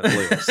commandment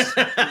list.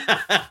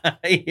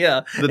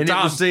 Yeah. The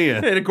top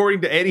 10. And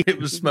according to Eddie, it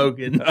was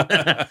smoking.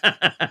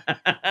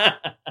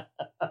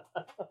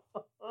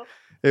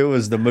 It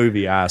was the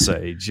movie Ice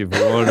Age, if we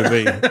wanted to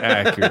be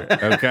accurate.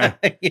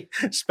 Okay.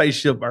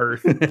 Spaceship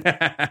Earth.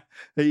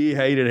 He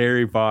hated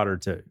Harry Potter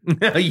too.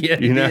 Yeah,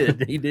 he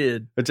did. He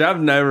did. Which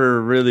I've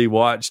never really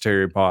watched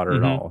Harry Potter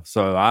at all.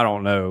 So I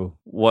don't know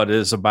what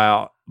it's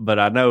about, but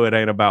I know it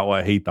ain't about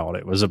what he thought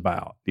it was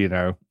about,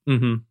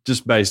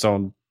 just based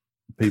on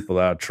people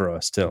that I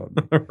trust telling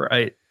me.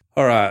 Right.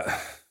 All right.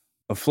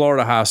 A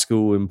Florida high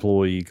school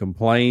employee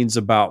complains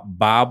about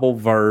Bible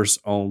verse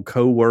on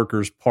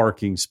coworker's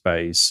parking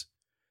space.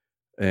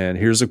 And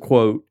here's a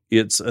quote,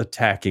 "It's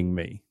attacking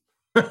me."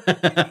 And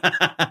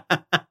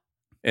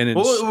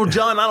well,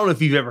 John, I don't know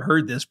if you've ever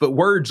heard this, but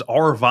words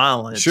are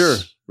violence. Sure.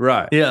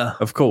 Right. Yeah.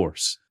 Of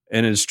course.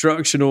 An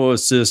instructional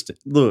assistant.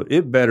 Look,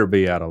 it better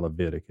be out of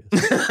Leviticus.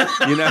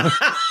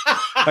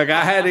 Like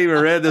I hadn't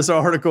even read this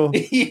article.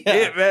 Yeah.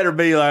 It better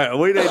be like,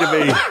 we need to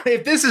be.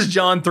 If this is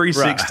John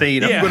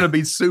 3:16, I'm going to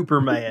be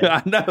super mad.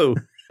 I know.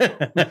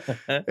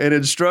 An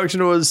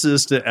instructional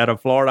assistant at a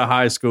Florida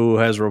high school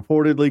has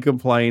reportedly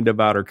complained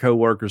about her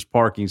coworker's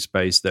parking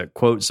space that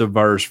quotes a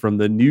verse from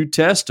the New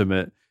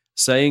Testament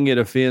saying it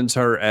offends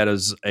her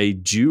as a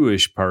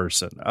Jewish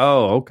person.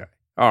 Oh, okay.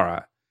 All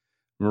right.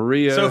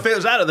 Maria. So if it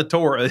was out of the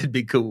Torah, it'd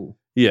be cool.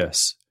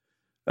 Yes.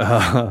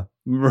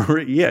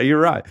 Maria, yeah, you're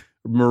right.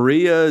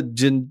 Maria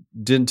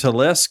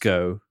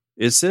Gentilesco.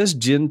 It says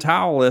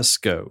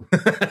Gentilesco.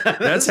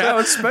 That's how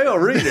it's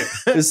spelled. Read it.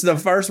 It's the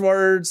first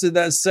words in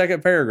that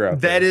second paragraph.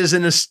 That is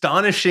an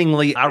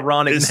astonishingly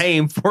ironic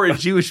name for a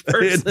Jewish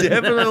person. It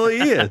definitely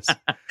is.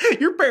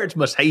 Your parents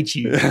must hate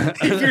you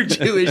if you're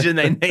Jewish and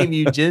they name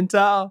you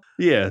Gentile.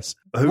 Yes.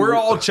 We're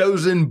all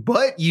chosen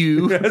but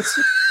you.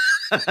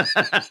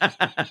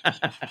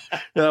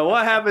 Now,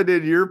 what happened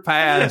in your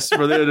past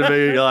for them to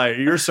be like,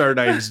 your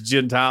surname's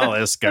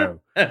Gentilesco?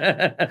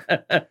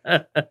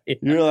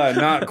 You're like,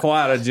 not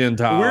quite a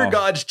Gentile. We're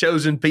God's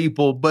chosen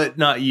people, but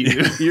not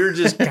you. You're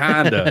just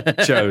kind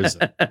of chosen.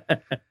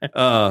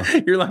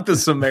 You're like the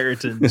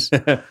Samaritans.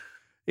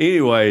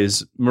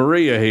 Anyways,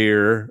 Maria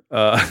here,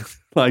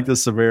 like the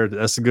Samaritan.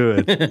 That's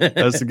good.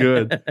 That's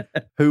good.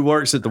 Who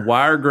works at the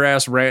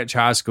Wiregrass Ranch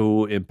High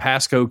School in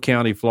Pasco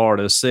County,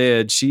 Florida,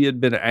 said she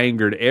had been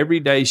angered every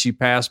day she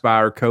passed by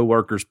her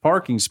coworker's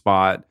parking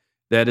spot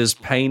that is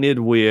painted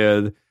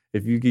with,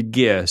 if you could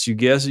guess,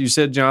 you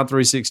said John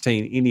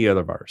 3:16, any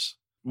other verse.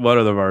 What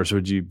other verse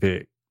would you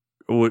pick?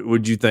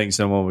 Would you think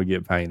someone would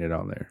get painted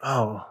on there?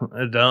 Oh,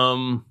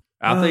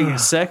 I think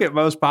second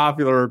most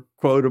popular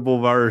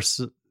quotable verse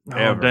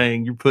ever. Oh,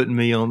 dang, you're putting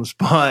me on the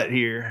spot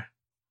here.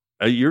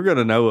 You're going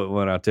to know it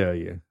when I tell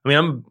you. I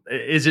mean,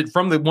 is it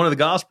from one of the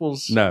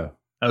Gospels? No.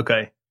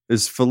 Okay.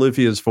 It's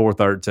Philippians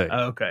 4:13.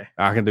 Okay.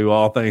 I can do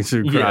all things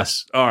through Christ.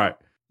 Yes. All right.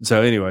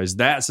 So anyways,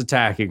 that's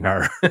attacking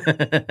her.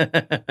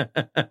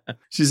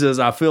 She says,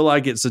 I feel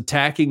like it's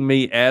attacking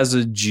me as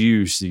a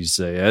Jew, she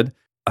said.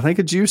 I think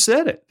a Jew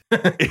said it.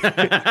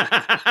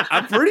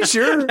 I'm pretty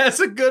sure. That's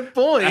a good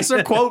point. That's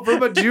a quote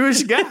from a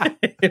Jewish guy.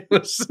 It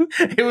was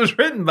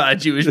written by a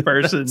Jewish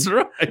person. That's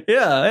right.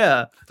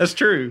 Yeah. That's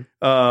true.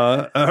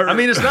 I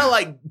mean, it's not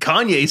like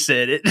Kanye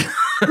said it.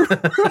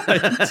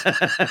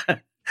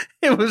 Right.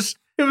 It was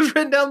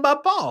written down by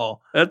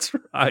Paul. That's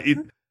right.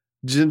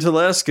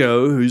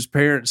 Gentilesco, whose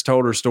parents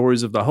told her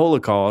stories of the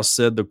Holocaust,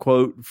 said the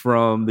quote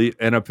from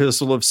an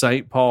epistle of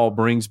St. Paul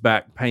brings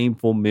back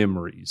painful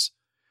memories.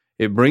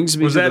 It brings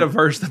me. Was that a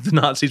verse that the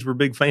Nazis were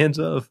big fans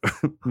of?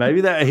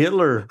 Maybe that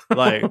Hitler,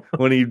 like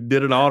when he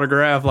did an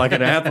autograph like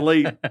an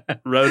athlete,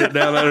 wrote it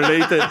down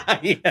underneath it.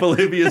 Yeah.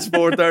 Philippians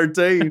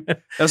 4:13.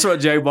 That's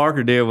what Jay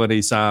Barker did when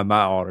he signed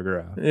my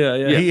autograph.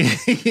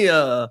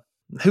 Yeah.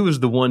 Who was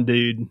the one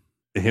dude?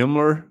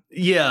 Himmler?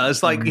 Yeah,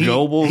 it's like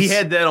he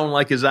had that on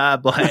like his eye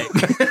black.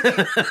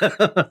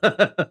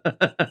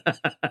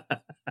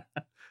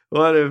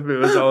 What if it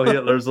was on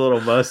Hitler's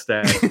little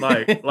mustache,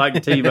 like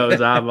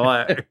TiVo's eye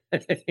black?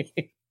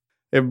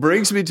 It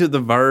brings me to the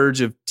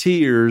verge of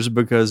tears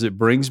because it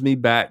brings me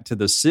back to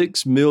the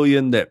 6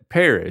 million that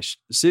perished.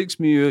 6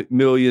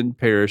 million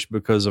perished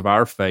because of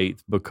our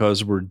faith,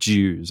 because we're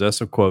Jews. That's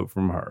a quote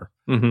from her.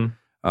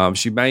 Mm-hmm.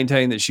 She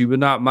maintained that she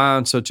would not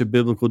mind such a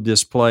biblical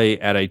display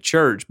at a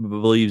church, but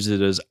believes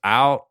it is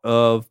out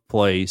of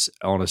place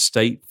on a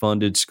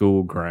state-funded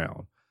school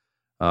ground.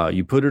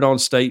 You put it on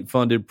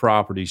state-funded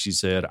property, she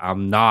said,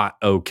 I'm not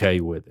okay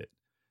with it.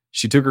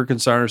 She took her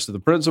concerns to the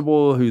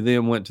principal, who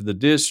then went to the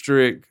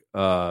district,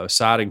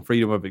 citing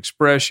freedom of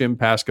expression.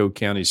 Pasco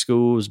County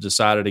Schools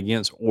decided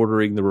against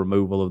ordering the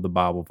removal of the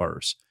Bible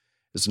verse.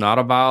 It's not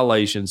a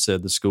violation,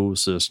 said the school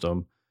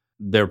system.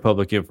 Their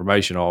public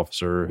information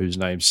officer, whose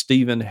name's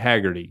Stephen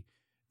Haggerty.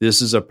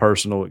 This is a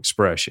personal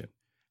expression.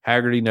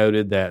 Haggerty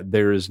noted that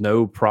there is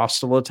no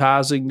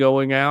proselytizing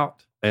going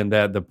out and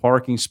that the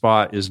parking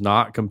spot is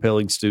not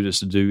compelling students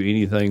to do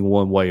anything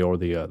one way or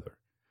the other.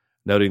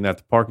 Noting that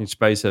the parking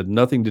space had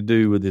nothing to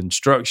do with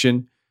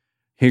instruction,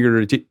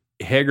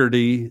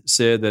 Haggerty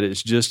said that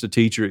it's just a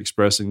teacher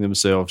expressing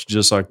themselves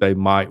just like they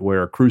might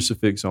wear a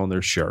crucifix on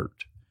their shirt.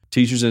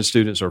 Teachers and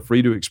students are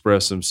free to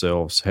express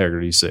themselves,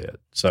 Haggerty said.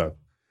 So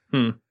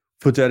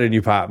put that in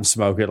your pipe and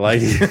smoke it,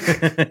 lady.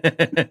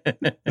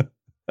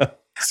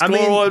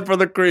 Score one for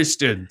the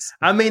Christians.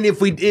 I mean,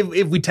 if we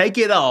take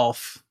it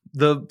off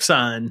the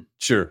sign.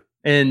 Sure.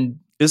 And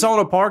it's on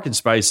a parking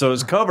space, so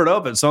it's covered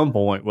up at some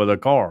point with a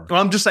car. Well,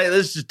 I'm just saying,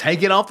 let's just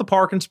take it off the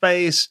parking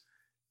space.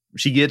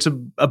 She gets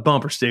a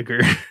bumper sticker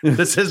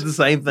that says the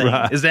same thing.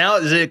 Right. Is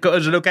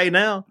it okay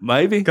now?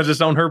 Maybe. Because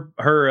it's on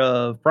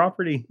her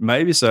property.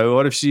 Maybe so.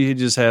 What if she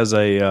just has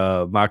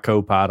a my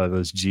co-pilot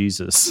is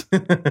Jesus?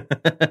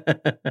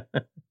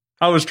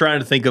 I was trying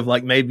to think of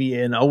like maybe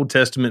an Old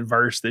Testament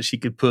verse that she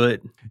could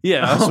put.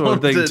 Yeah, that's what I'm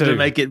thinking too. To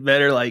make it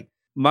better. Like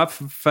my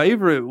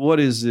favorite,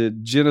 what is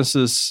it?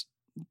 Genesis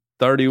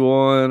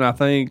 31, I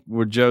think,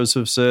 where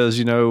Joseph says,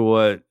 you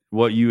know,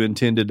 what you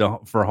intended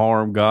for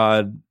harm,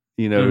 God,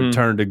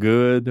 turned to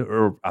good,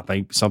 or I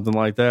think something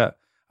like that.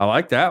 I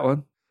like that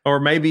one. Or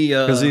maybe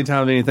because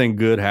anytime anything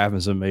good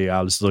happens to me,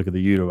 I'll just look at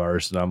the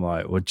universe and I'm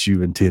like, what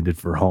you intended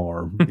for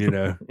harm,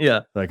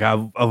 yeah, like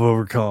I've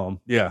overcome.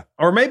 Yeah.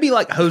 Or maybe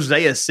like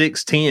Hosea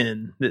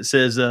 6:10 that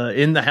says,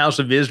 in the house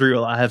of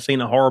Israel I have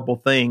seen a horrible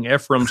thing.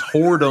 Ephraim's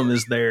whoredom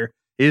is there.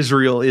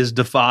 Israel is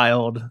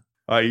defiled.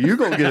 You're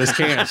gonna get us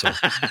canceled.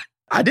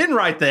 I didn't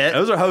write that.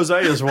 Those are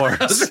Hosea's words.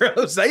 Those are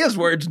Hosea's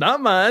words,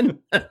 not mine.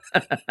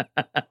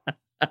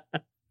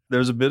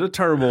 There's a bit of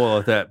turmoil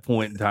at that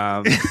point in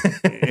time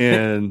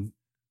in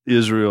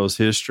Israel's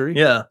history.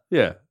 Yeah.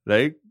 Yeah.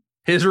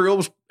 Israel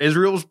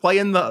was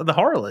playing the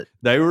harlot.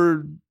 They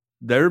were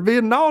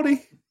being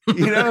naughty.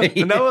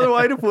 No other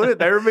way to put it.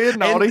 They were being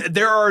naughty. And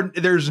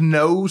there's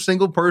no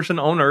single person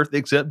on earth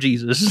except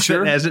Jesus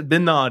that hasn't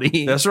been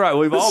naughty. That's right.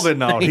 We've all been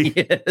naughty.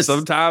 Yes.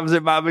 Sometimes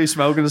it might be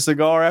smoking a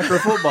cigar after a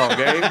football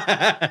game.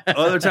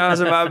 Other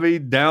times it might be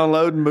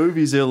downloading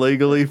movies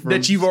illegally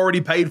that you've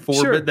already paid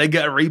for, but they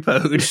got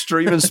repoed.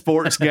 Streaming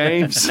sports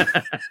games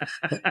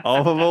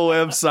off of a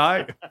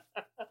website.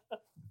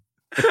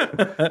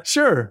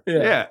 Sure.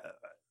 Yeah.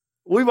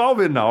 We've all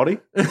been naughty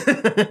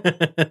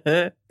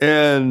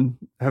and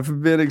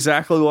have been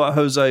exactly what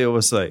Hosea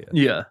was saying.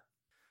 Yeah.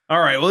 All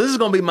right. Well, this is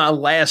going to be my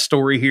last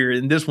story here.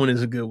 And this one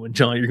is a good one,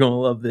 John. You're going to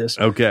love this.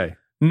 Okay.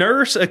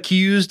 Nurse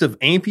accused of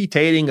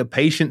amputating a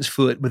patient's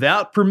foot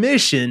without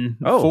permission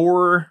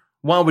for...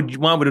 Why would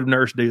a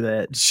nurse do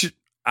that? She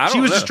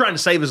was just trying to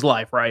save his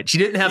life, right? She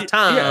didn't have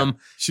time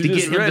to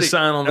get him to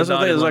sign on the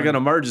dotted line. It was like an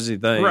emergency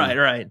thing.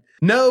 Right.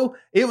 No,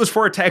 it was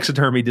for a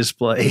taxidermy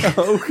display.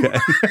 Okay.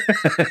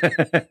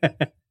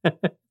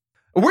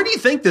 Where do you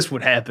think this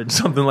would happen?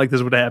 Something like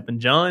this would happen,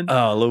 John?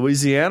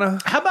 Louisiana?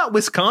 How about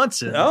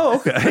Wisconsin? Oh,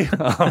 okay.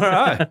 All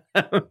right.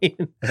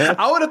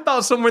 I would have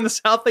thought somewhere in the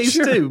Southeast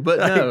too, but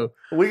no.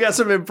 We got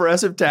some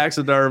impressive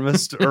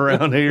taxidermists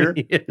around here.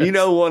 Yes.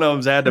 One of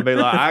them's had to be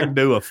like, I can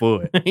do a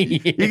foot. Yes. You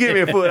give me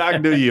a foot, I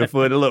can do you a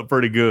foot. It'll look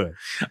pretty good.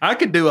 I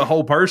could do a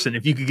whole person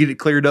if you could get it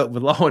cleared up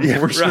with law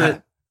enforcement. Yeah,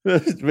 right.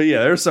 But yeah,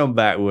 there's some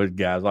backwood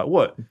guys like,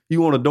 what?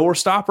 You want a door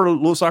stopper that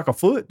looks like a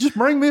foot? Just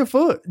bring me a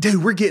foot.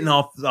 Dude, we're getting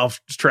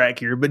off track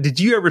here. But did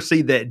you ever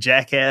see that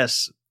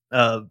Jackass?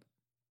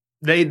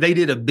 They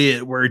did a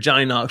bit where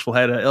Johnny Knoxville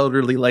had an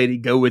elderly lady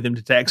go with him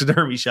to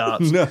taxidermy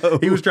shops. No.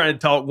 He was trying to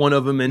talk one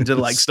of them into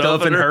like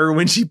stuffing her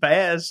when she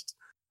passed.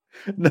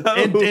 No.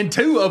 And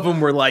two of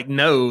them were like,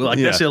 no,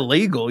 that's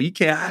illegal. You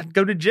can't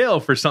go to jail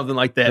for something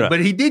like that. Right.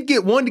 But he did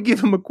get one to give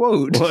him a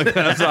quote. Well,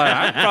 that's like,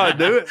 I can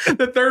probably do it.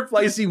 The third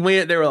place he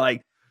went, they were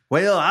like,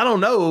 well, I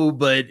don't know,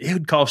 but it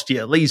would cost you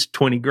at least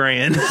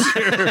 $20,000.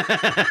 Sure.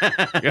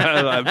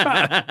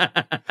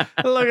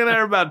 Looking at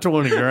her about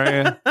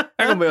 $20,000. There's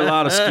gonna be a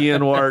lot of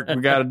skin work we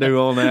got to do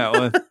on that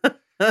one.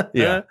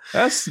 Yeah,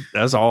 that's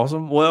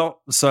awesome.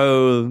 Well,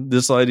 so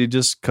this lady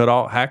just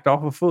hacked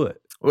off a foot.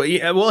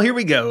 Well, here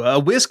we go. A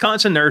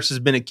Wisconsin nurse has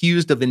been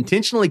accused of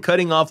intentionally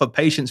cutting off a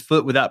patient's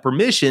foot without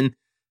permission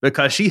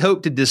because she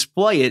hoped to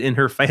display it in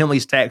her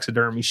family's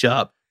taxidermy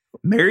shop.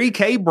 Mary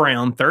Kay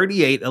Brown,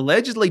 38,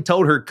 allegedly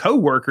told her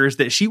coworkers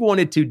that she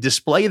wanted to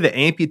display the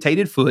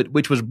amputated foot,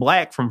 which was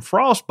black from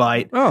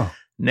frostbite,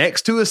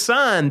 next to a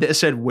sign that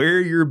said, "Wear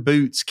your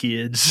boots,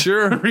 kids."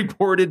 Sure.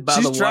 Reported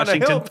by the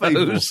Washington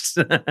Post.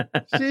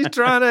 She's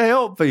trying to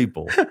help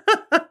people.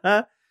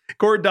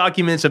 Court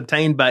documents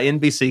obtained by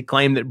NBC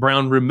claim that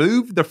Brown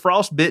removed the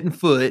frostbitten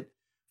foot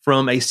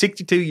from a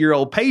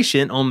 62-year-old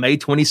patient on May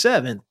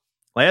 27th.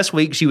 Last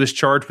week, she was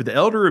charged with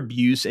elder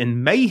abuse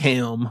and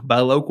mayhem by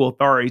local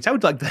authorities. I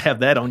would like to have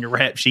that on your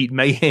rap sheet,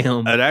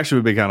 mayhem. That actually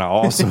would be kind of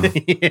awesome.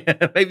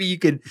 Yeah, maybe you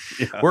could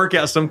work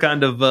out some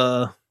kind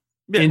of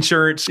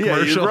insurance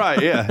commercial. Yeah,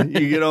 right. Yeah.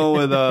 You get on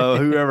with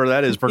whoever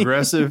that is,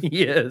 Progressive.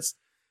 Yes.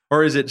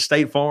 Or is it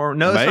State Farm?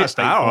 No, it's not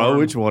State Farm. I don't know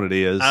which one it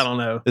is. I don't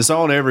know. It's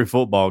on every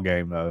football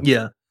game, though.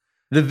 Yeah.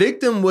 The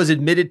victim was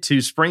admitted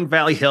to Spring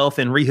Valley Health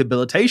and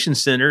Rehabilitation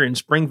Center in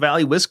Spring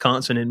Valley,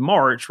 Wisconsin in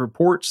March,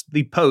 reports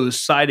the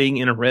Post, citing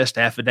an arrest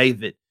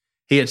affidavit.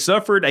 He had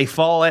suffered a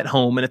fall at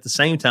home, and at the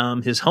same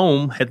time, his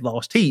home had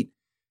lost heat.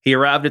 He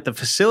arrived at the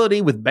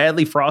facility with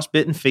badly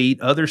frostbitten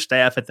feet. Other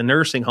staff at the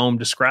nursing home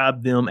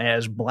described them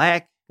as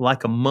black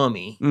like a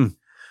mummy.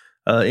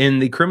 In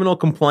the criminal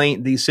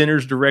complaint, the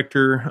center's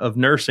director of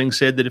nursing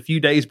said that a few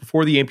days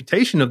before the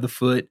amputation of the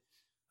foot,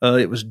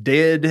 it was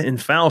dead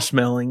and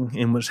foul-smelling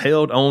and was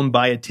held on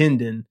by a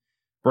tendon.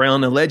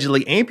 Brown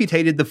allegedly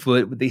amputated the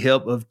foot with the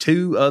help of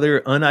 2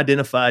 other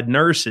unidentified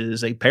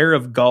nurses. A pair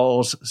of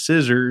gauze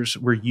scissors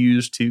were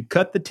used to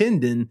cut the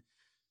tendon.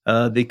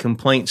 The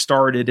complaint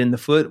started, and the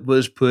foot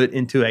was put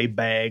into a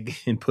bag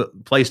and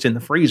placed in the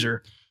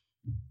freezer.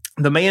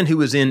 The man, who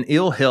was in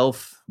ill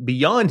health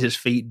beyond his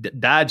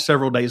feet, died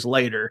several days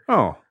later.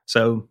 Oh.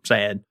 So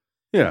sad.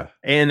 Yeah.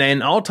 And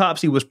an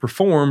autopsy was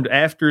performed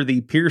after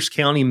the Pierce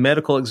County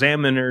medical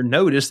examiner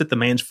noticed that the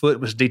man's foot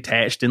was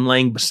detached and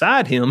laying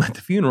beside him at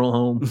the funeral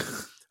home.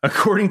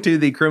 According to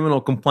the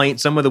criminal complaint,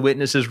 some of the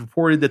witnesses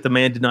reported that the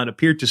man did not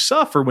appear to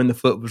suffer when the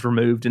foot was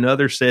removed, and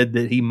others said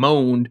that he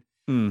moaned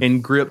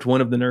and gripped one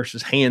of the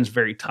nurse's hands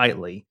very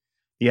tightly.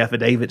 The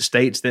affidavit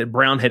states that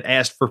Brown had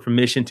asked for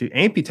permission to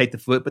amputate the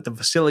foot, but the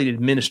facility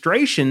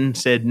administration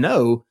said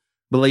no,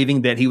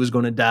 believing that he was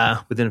going to die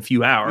within a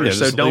few hours.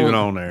 Yeah, just leave it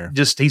on there.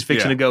 Just he's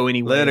fixing to go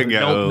anyway. Let it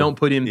go. Don't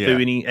put him through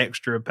any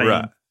extra pain.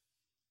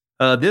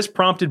 Right. This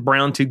prompted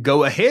Brown to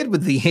go ahead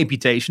with the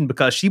amputation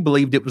because she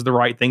believed it was the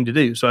right thing to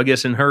do. So I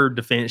guess in her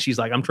defense, she's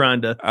like, I'm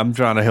trying to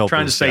help,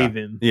 trying to save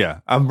him.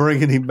 Yeah, I'm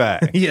bringing him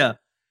back. Yeah.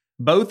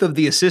 Both of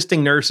the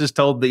assisting nurses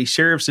told the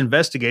sheriff's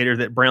investigator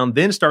that Brown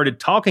then started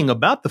talking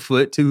about the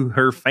foot to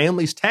her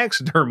family's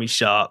taxidermy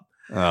shop.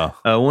 Oh.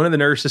 One of the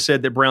nurses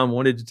said that Brown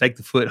wanted to take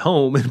the foot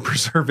home and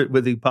preserve it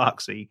with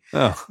epoxy.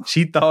 Oh.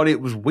 She thought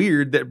it was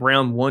weird that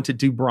Brown wanted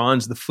to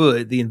bronze the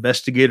foot, the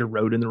investigator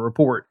wrote in the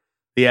report.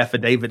 The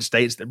affidavit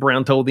states that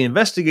Brown told the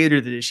investigator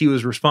that she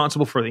was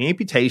responsible for the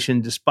amputation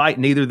despite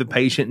neither the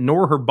patient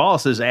nor her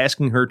bosses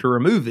asking her to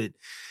remove it.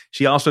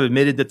 She also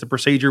admitted that the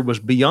procedure was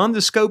beyond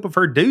the scope of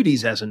her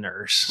duties as a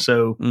nurse.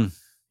 So,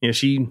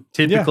 she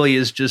typically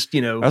is just,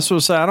 That's what I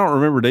say. I don't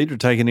remember Deidre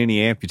taking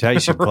any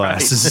amputation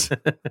classes.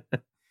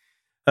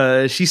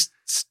 She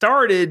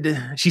stated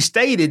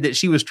that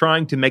she was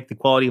trying to make the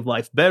quality of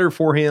life better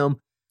for him.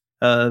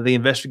 The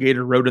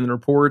investigator wrote in the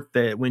report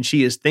that when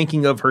she is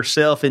thinking of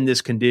herself in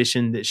this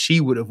condition, that she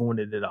would have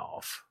wanted it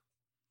off.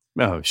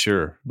 Oh,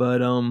 sure.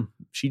 But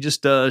she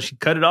just she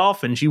cut it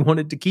off and she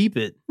wanted to keep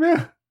it.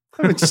 Yeah.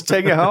 I mean, just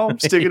take it home,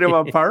 stick it in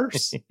my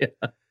purse. Yeah.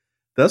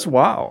 That's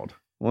wild.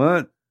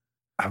 What?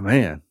 Oh,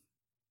 man.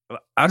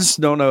 I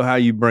just don't know how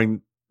you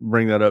bring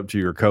that up to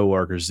your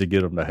coworkers to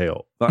get them to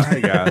help. Like,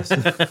 hey, guys,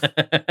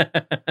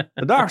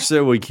 the doctor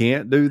said we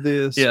can't do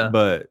this,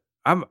 but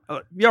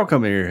y'all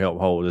come in here and help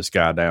hold this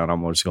guy down.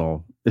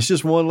 It's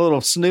just one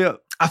little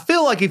snip. I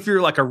feel like if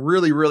you're like a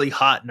really, really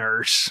hot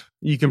nurse,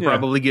 you can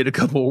probably get a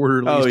couple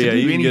orderlies to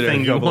do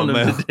anything you want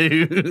them to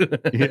do.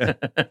 Yeah,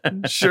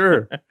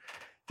 sure.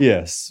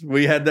 Yes,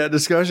 we had that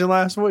discussion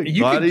last week.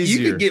 You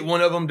could get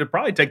one of them to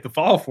probably take the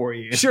fall for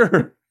you.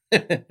 Sure.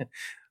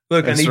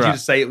 Look, I need you to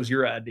say it was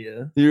your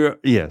idea.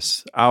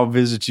 Yes, I'll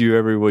visit you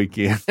every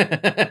weekend. That's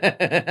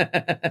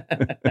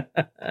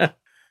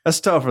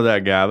tough for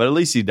that guy, but at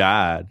least he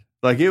died.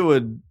 Like it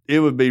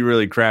would be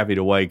really crappy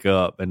to wake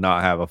up and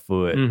not have a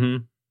foot,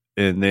 and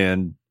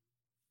then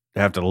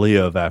have to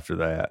live after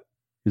that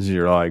because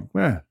you're like,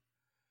 man,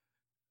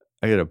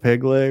 I get a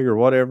peg leg or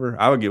whatever.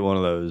 I would get one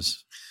of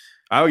those.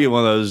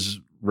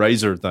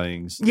 Razor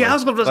things. Yeah, I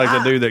was going to say, the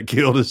dude that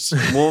killed his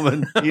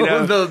woman.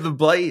 The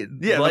blade.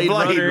 Yeah, the blade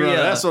runner. Yeah.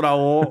 That's what I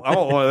want. I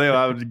want one of them.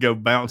 I would go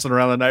bouncing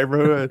around the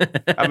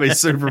neighborhood. I'd be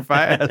super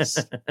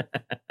fast.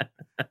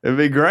 It'd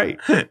be great.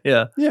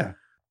 Yeah. Yeah.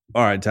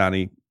 All right,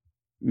 Tiny.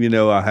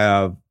 I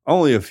have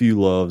only a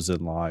few loves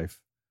in life,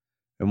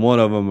 and one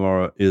of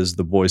them is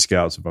the Boy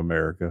Scouts of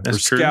America.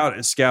 That's true.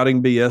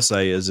 Scouting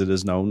BSA, as it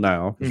is known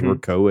now, because we're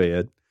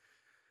co-ed.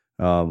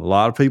 A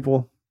lot of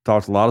people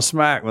talked a lot of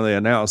smack when they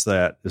announced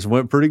that. This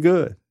went pretty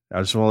good. I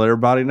just want to let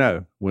everybody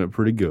know. Went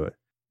pretty good.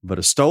 But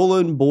a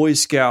stolen Boy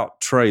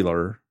Scout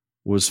trailer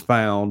was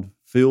found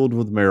filled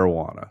with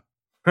marijuana.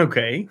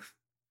 Okay.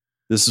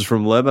 This is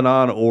from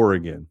Lebanon,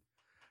 Oregon.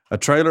 A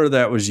trailer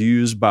that was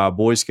used by a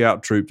Boy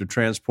Scout troop to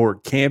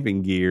transport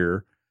camping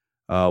gear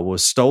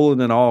was stolen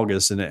in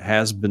August, and it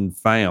has been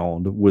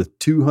found with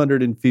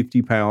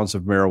 250 pounds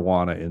of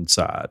marijuana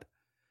inside.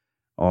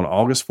 On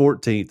August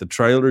 14th, the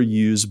trailer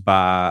used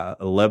by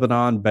a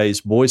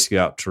Lebanon-based Boy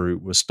Scout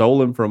troop was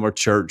stolen from a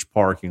church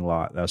parking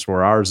lot. That's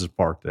where ours is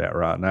parked at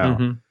right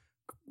now.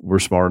 we're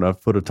smart enough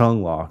to put a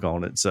tongue lock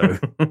on it so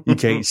you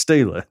can't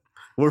steal it.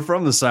 We're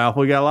from the South.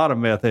 We got a lot of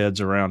meth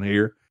heads around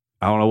here.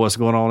 I don't know what's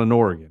going on in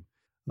Oregon.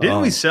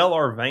 Didn't we sell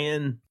our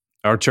van?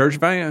 Our church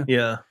van?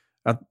 Yeah.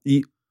 I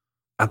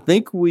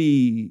think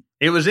we...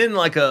 It was in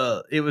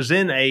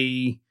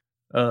a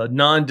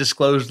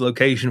non-disclosed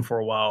location for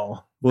a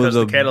while because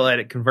the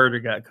catalytic converter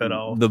got cut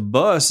off. The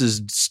bus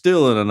is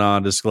still in a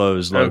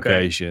non-disclosed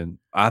location.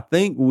 Okay. I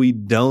think we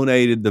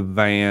donated the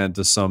van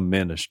to some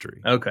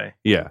ministry. Okay.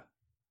 Yeah.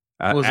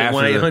 Was it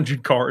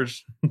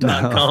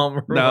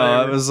 1-800-CARS.com?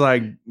 No, it was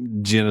like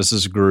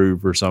Genesis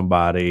Group or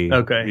somebody.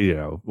 Okay. You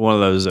know, one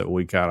of those that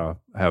we kind of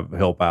have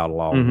help out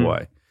along the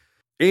way.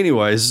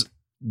 Anyways,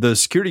 the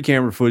security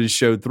camera footage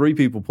showed 3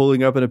 people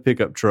pulling up in a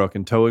pickup truck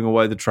and towing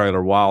away the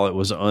trailer while it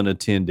was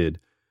unattended.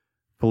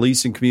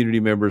 Police and community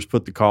members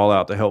put the call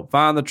out to help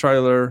find the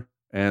trailer,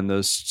 and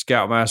the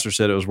scoutmaster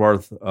said it was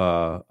worth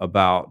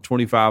about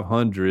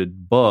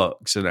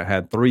 $2,500, and it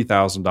had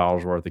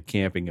 $3,000 worth of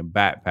camping and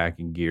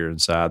backpacking gear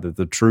inside that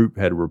the troop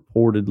had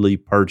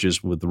reportedly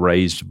purchased with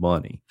raised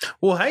money.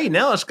 Well, hey,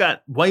 now it's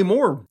got way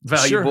more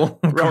valuable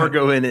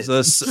cargo in it.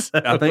 So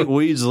I think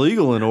weed's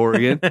legal in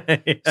Oregon,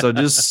 so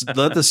just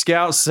let the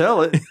scouts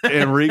sell it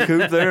and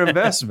recoup their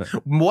investment.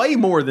 Way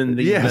more than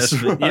the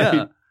investment. Right.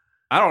 Yeah.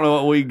 I don't know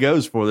what weed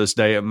goes for this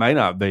day. It may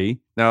not be.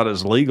 Now that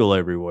it's legal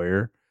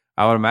everywhere,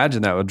 I would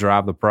imagine that would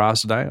drive the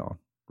price down,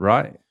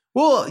 right?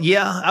 Well,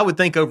 yeah, I would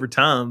think over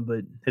time,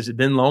 but has it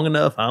been long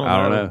enough? I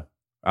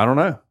don't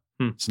know.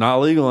 It's not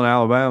legal in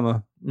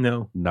Alabama.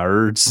 No.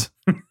 Nerds.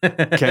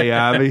 K.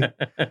 Ivy.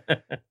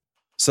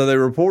 So they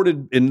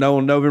reported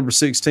on November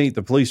 16th,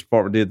 the police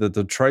department did, that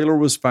the trailer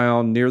was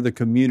found near the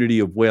community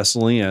of West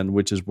Lynn,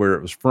 which is where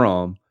it was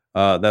from.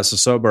 That's a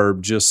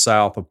suburb just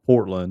south of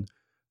Portland.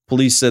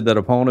 Police said that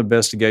upon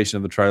investigation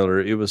of the trailer,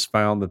 it was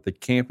found that the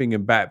camping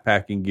and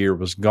backpacking gear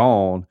was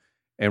gone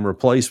and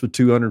replaced with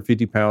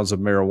 250 pounds of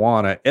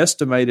marijuana,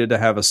 estimated to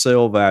have a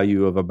sale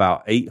value of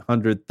about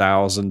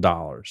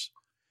 $800,000.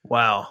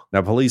 Wow.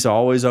 Now, police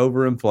always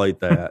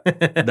overinflate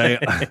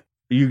that.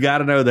 You got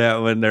to know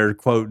that when they're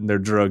quoting their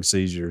drug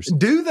seizures.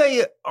 Do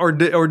they, or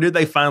did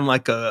they find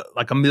like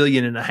 $1.5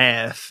 million,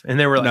 and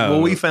they were like,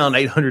 "Well, we found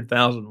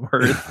 800,000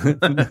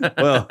 worth."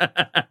 Well,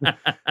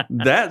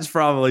 that's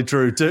probably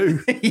true too.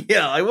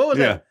 Yeah, like what was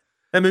that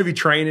movie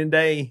Training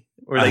Day,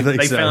 where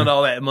they found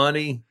all that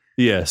money?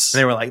 Yes,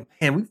 and they were like,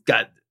 "Man, we've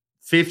got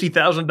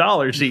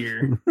 $50,000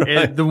 here," right.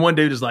 And the one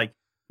dude is like,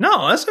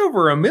 "No, that's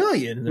over $1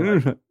 million."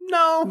 Like,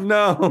 no,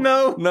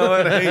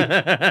 it ain't.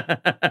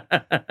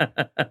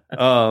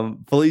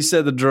 Police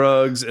said the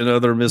drugs and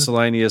other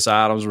miscellaneous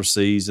items were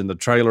seized, and the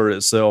trailer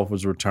itself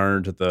was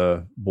returned to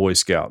the Boy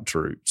Scout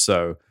troop.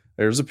 So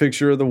there's a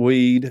picture of the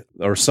weed,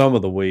 or some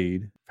of the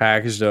weed,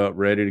 packaged up,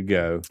 ready to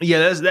go.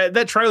 Yeah,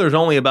 that trailer's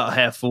only about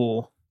half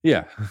full.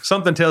 Yeah.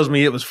 Something tells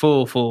me it was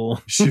full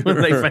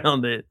when they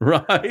found it.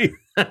 Right.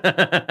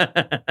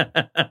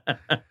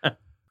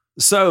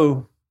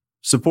 So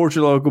support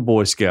your local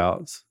Boy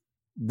Scouts.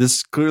 This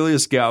is clearly a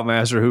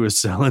scoutmaster who was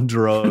selling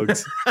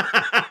drugs.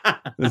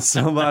 And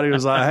somebody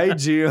was like, "Hey,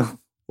 Jim,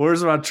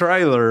 where's my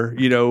trailer?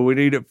 You know, we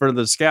need it for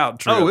the scout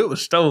trip." Oh, it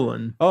was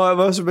stolen. Oh, it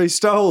must be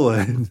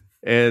stolen.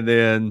 And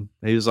then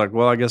he was like,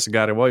 "Well, I guess I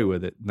got away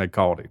with it." And they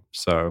caught him.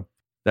 So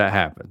that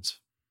happens.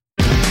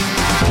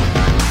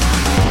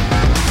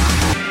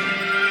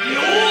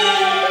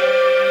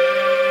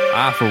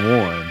 I, for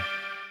one,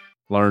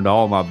 learned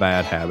all my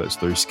bad habits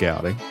through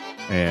scouting.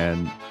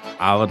 And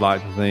I would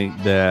like to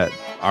think that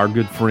our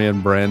good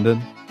friend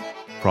Brandon,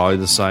 probably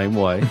the same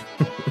way.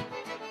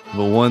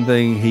 But one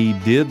thing he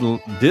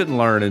didn't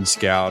learn in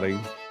scouting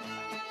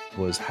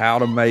was how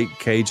to make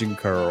Cajun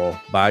Curl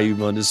Bayou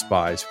Blended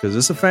Spice, because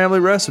it's a family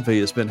recipe.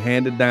 It's been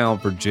handed down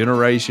for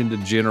generation to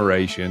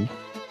generation.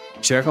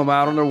 Check them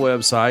out on their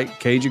website,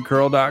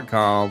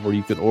 CajunCurl.com, where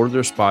you can order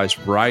their spice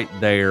right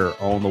there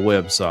on the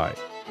website.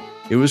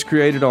 It was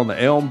created on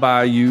the Elm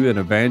Bayou in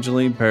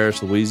Evangeline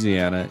Parish,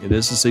 Louisiana. It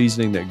is a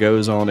seasoning that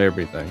goes on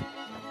everything.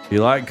 If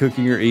you like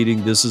cooking or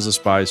eating, this is a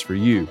spice for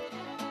you.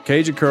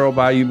 Cajun Curl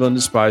Bayou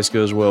Blended Spice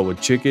goes well with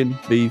chicken,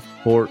 beef,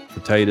 pork,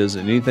 potatoes,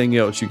 and anything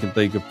else you can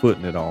think of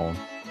putting it on.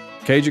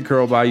 Cajun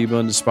Curl Bayou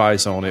Blended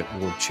Spice on it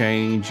will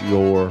change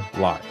your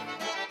life.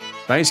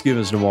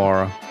 Thanksgiving's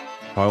tomorrow.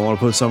 Probably want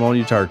to put some on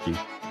your turkey.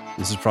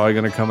 This is probably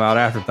going to come out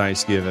after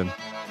Thanksgiving.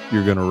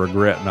 You're going to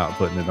regret not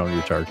putting it on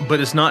your turkey. But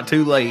it's not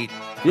too late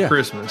for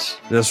Christmas.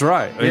 That's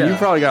right. Yeah. You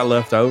probably got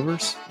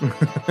leftovers.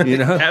 You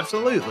know?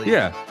 Absolutely.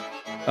 Yeah.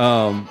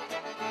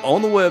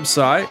 On the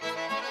website,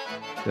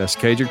 that's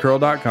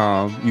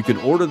CajunCurl.com, you can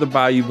order the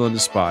Bayou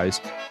Blended Spice,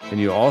 and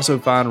you'll also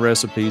find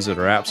recipes that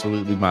are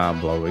absolutely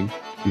mind-blowing.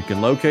 You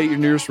can locate your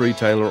nearest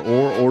retailer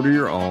or order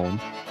your own.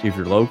 If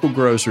your local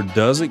grocer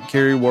doesn't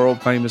carry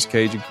world-famous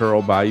Cajun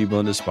Curl Bayou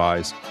Blended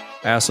Spice,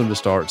 ask them to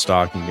start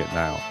stocking it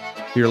now.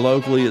 Here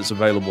locally, it's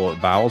available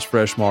at Bowles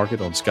Fresh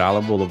Market on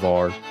Skyland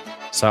Boulevard,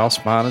 South's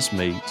Finest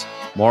Meats,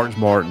 Mark's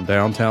Mart in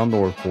downtown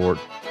Northport,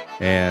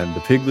 and the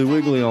Piggly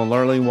Wiggly on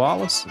Lurleen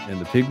Wallace, and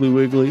the Piggly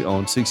Wiggly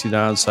on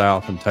 69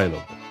 South in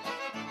Taylorville.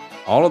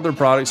 All of their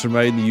products are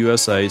made in the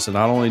USA, so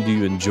not only do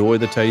you enjoy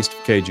the taste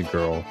of Cajun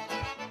Curl,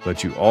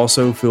 but you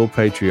also feel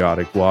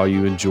patriotic while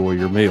you enjoy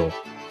your meal.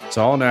 It's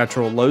all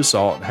natural, low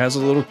salt, and has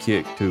a little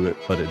kick to it,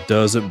 but it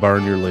doesn't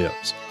burn your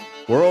lips.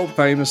 World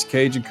famous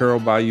Cajun Curl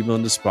by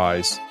Uminda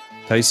Spice.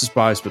 Taste the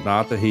spice, but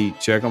not the heat.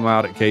 Check them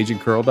out at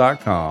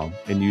CajunCurl.com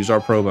and use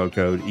our promo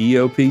code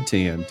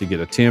EOP10 to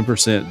get a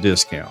 10%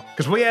 discount.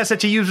 Because we ask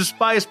that you use a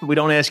spice, but we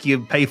don't ask you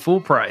to pay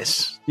full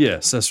price.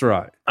 Yes, that's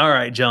right. All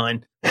right,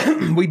 John.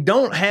 We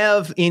don't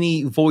have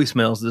any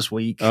voicemails this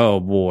week.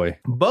 Oh, boy.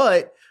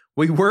 But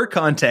we were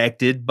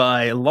contacted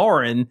by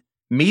Lauren,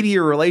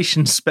 media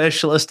relations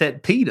specialist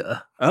at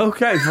PETA.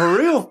 Okay, for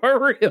real?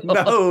 For real.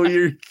 No,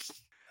 you're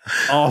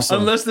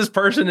awesome. Unless this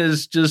person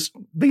is just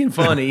being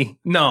funny.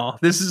 No,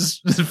 this is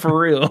for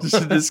real.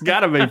 This got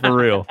to be for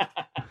real.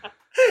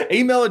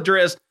 Email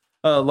address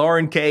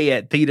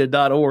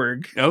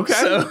laurenk@peta.org. Okay.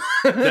 So,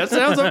 that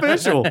sounds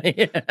official.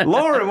 Yeah.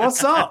 Lauren,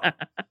 what's up?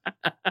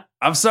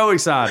 I'm so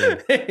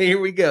excited. Here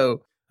we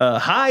go.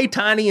 Hi,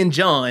 Tiny and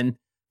John.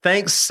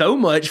 Thanks so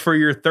much for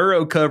your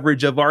thorough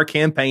coverage of our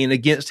campaign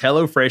against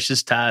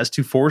HelloFresh's ties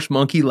to forced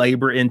monkey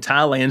labor in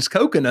Thailand's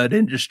coconut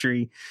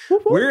industry.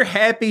 Woo-hoo. We're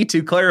happy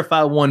to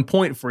clarify one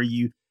point for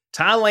you.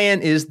 Thailand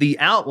is the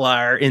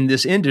outlier in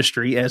this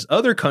industry, as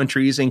other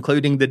countries,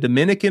 including the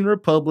Dominican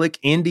Republic,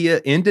 India,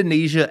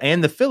 Indonesia,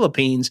 and the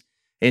Philippines,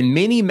 and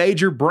many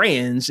major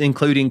brands,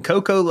 including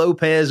Coco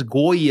Lopez,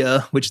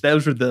 Goya, which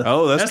those are the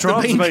that's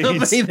Trump's the bean beans.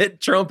 company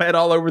that Trump had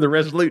all over the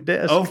Resolute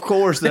desk. Of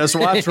course, that's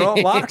why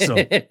Trump likes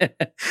them.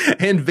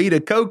 And Vita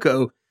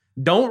Coco.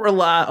 Don't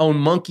rely on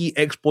monkey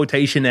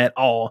exploitation at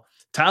all.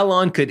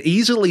 Thailand could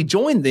easily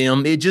join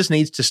them. It just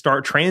needs to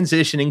start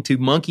transitioning to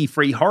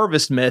monkey-free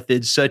harvest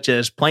methods, such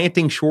as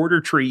planting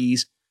shorter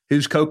trees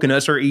whose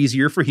coconuts are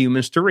easier for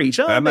humans to reach.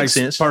 Oh, that makes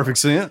sense. Perfect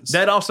sense.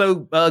 That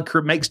also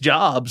makes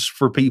jobs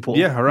for people.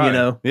 Yeah, right. You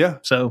know? Yeah.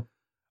 So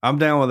I'm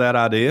down with that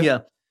idea. yeah.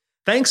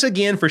 Thanks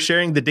again for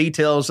sharing the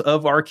details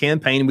of our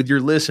campaign with your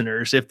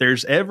listeners. If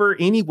there's ever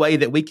any way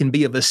that we can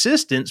be of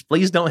assistance,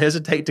 please don't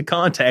hesitate to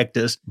contact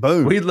us.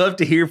 Boom. We'd love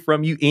to hear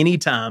from you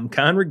anytime.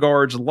 Kind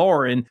regards,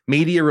 Lauren,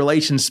 Media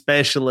Relations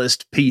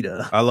Specialist,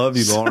 PETA. I love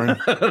you, Lauren.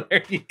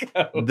 There you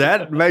go.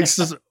 That makes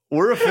us,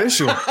 we're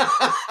official.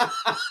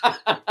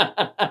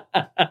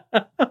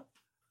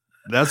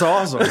 That's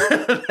awesome.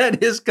 That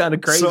is kind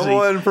of crazy.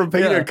 Someone from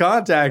PETA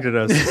contacted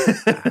us.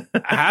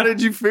 How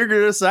did you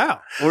figure this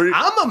out?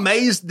 I'm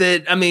amazed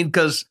that,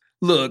 because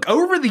look,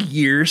 over the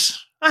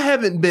years, I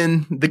haven't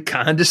been the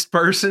kindest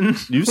person.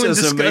 You said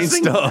some mean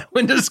stuff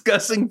when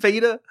discussing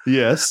PETA.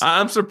 Yes.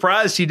 I'm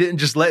surprised she didn't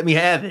just let me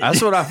have it.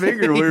 That's what I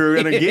figured we were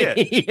going to get.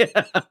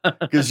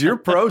 Because you're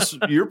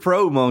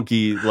pro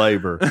monkey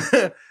labor.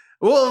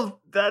 Well,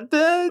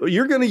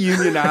 you're going to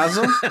unionize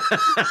them.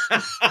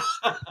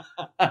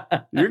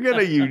 You're going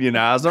to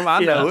unionize them. I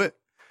know it.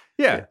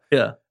 Yeah.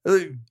 Yeah.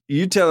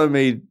 You telling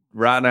me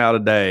right now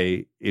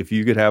today, if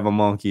you could have a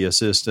monkey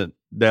assistant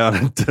down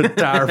at the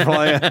tire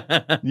plant,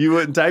 you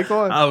wouldn't take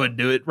one? I would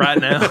do it right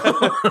now.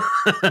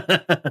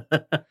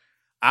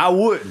 I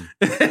wouldn't.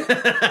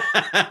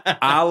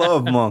 I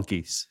love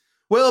monkeys.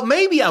 Well,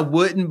 maybe I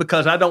wouldn't,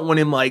 because I don't want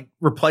him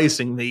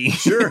replacing me.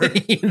 Sure.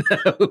 You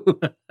know?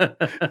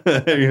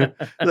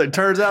 It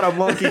turns out a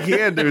monkey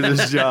can do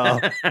this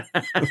job.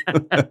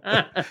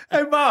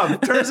 Hey,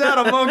 Bob, turns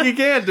out a monkey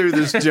can do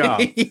this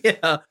job.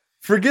 Yeah.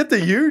 Forget the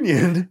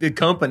union. The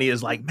company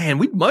is like, man,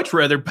 we'd much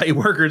rather pay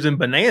workers in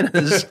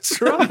bananas. That's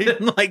right.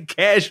 Than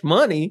cash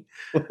money.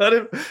 What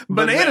if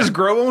bananas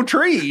grow on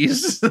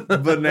trees?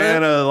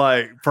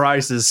 Banana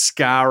prices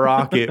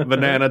skyrocket.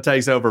 Banana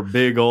takes over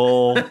big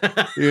oil.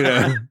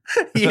 Yeah.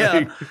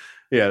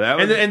 Yeah, that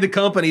was, and the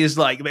company is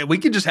like, man, we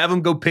could just have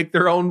them go pick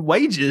their own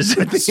wages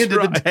at the end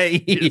of the day.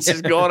 It's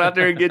just going out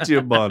there and get you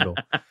a bundle.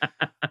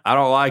 I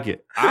don't like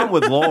it. I'm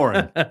with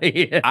Lauren.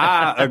 Yeah.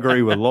 I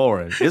agree with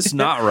Lauren. It's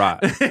not right.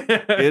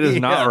 It is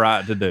not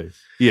right to do.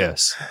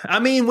 Yes.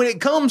 When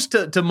it comes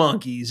to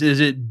monkeys, is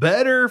it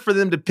better for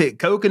them to pick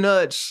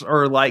coconuts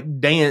or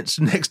dance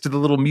next to the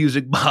little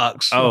music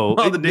box? Oh,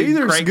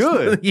 neither's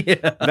good.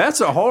 Yeah. That's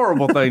a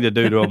horrible thing to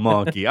do to a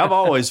monkey. I've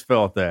always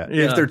felt that.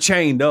 Yeah. If they're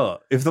chained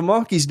up. If the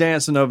monkey's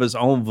dancing of his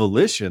own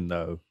volition,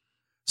 though,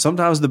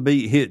 sometimes the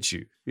beat hits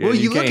you. Well,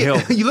 you can't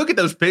help it. You look at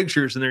those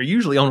pictures and they're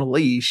usually on a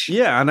leash.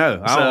 Yeah, I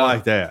know. I don't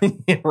like that.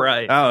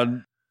 Right. I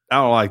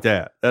don't like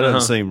that. That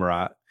doesn't seem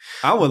right.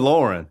 I'm with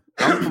Lauren.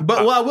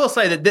 But I will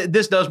say that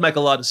this does make a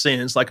lot of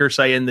sense. Like her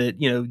saying that,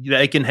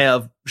 they can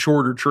have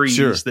shorter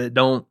trees that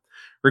don't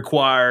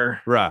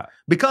require. Right.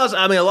 Because,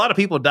 a lot of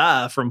people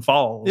die from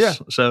falls. Yeah.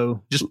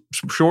 So just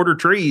shorter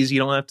trees, you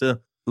don't have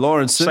to.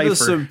 Lauren, send us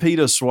some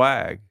PETA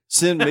swag.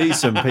 Send me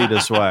some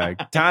PETA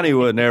swag. Tiny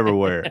wouldn't ever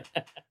wear it.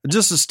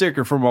 Just a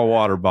sticker for my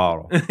water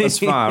bottle. That's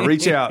fine.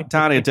 Reach out.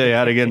 Tiny will tell you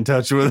how to get in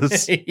touch with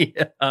us.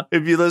 Yeah.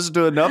 If you listen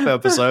to enough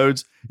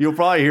episodes, you'll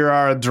probably hear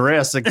our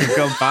address and can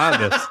come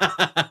find us.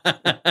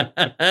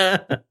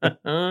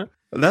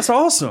 That's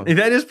awesome.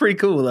 That is pretty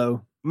cool,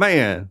 though.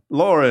 Man,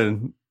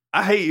 Lauren,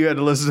 I hate you had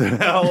to listen to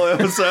that whole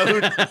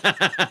episode.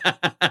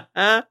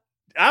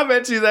 I I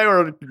bet you they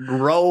were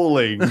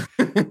rolling.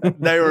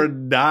 They were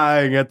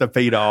dying at the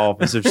PETA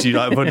office if she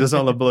put this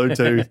on the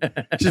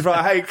Bluetooth. She's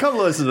like, hey, come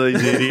listen to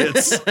these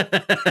idiots.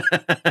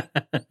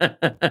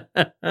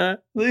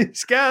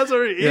 These guys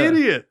are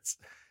idiots.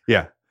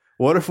 Yeah.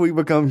 What if we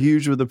become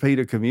huge with the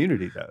PETA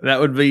community, though? That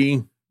would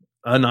be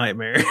a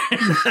nightmare.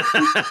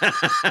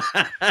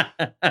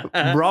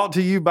 Brought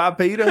to you by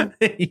PETA?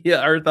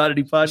 Yeah, Earth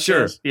Oddity Podcast.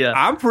 Sure. Yeah.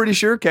 I'm pretty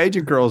sure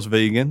Cajun Curl's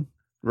vegan,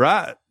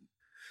 right?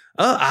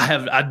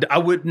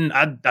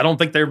 I don't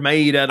think they're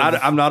made out of.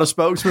 I'm not a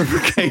spokesman for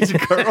Cajun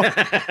Curl.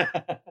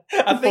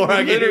 I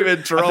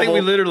think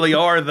we literally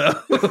are,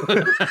 though.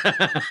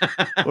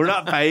 We're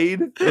not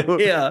paid.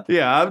 Yeah.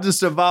 Yeah, I'm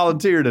just a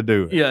volunteer to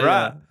do it. Yeah.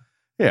 Right.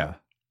 Yeah.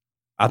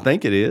 I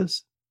think it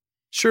is.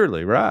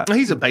 Surely, right?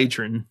 He's a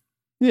patron.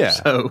 Yeah.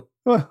 So,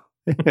 well,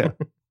 yeah.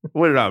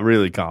 We're not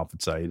really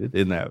compensated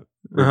in that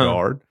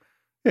regard.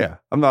 Yeah.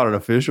 I'm not an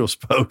official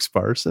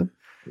spokesperson.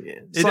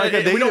 Yeah. It's like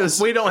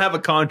Adidas. We don't have a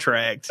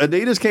contract.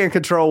 Adidas can't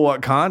control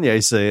what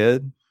Kanye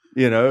said,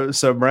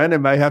 so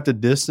Brandon may have to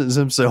distance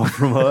himself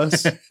from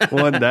us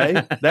one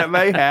day. That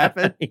may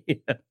happen.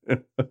 We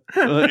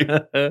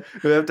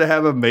have to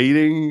have a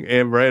meeting,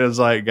 and Brandon's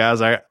like,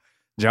 guys,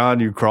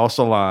 John, you crossed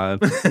the line.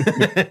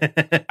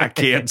 I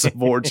can't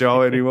support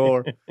y'all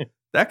anymore.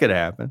 That could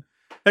happen.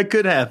 That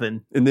could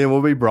happen. And then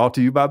we'll be brought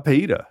to you by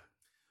PETA.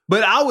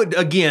 But I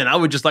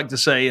would just like to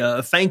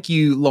say thank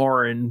you,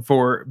 Lauren,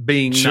 for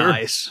being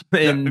nice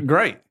and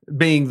great,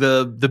 being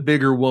the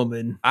bigger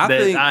woman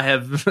I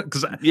have.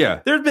 Because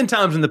there's been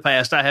times in the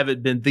past I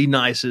haven't been the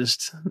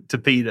nicest to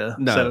PETA.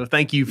 No. So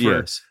thank you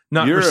for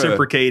not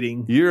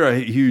reciprocating. You're a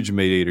huge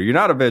meat eater. You're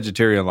not a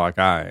vegetarian like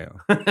I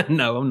am.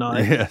 No, I'm not.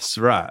 Yes,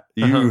 right.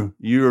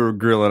 You're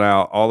grilling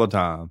out all the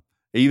time.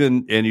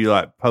 And you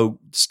like poke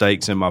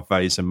steaks in my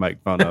face and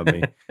make fun of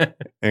me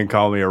and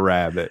call me a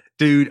rabbit.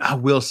 Dude, I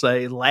will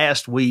say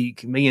last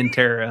week, me and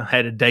Tara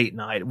had a date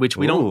night, which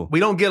we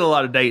don't get a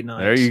lot of date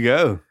nights. There you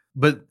go.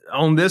 But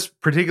on this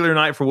particular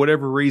night, for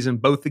whatever reason,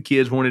 both the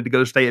kids wanted to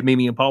go stay at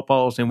Mimi and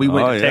Pawpaw's, and we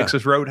went to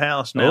Texas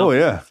Roadhouse. Now,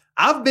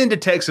 I've been to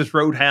Texas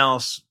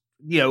Roadhouse,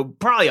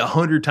 probably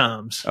 100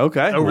 times.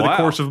 Okay. Over the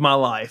course of my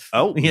life.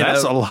 Oh,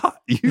 that's a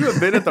lot. You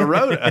have been at the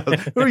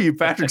Roadhouse. Who are you,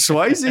 Patrick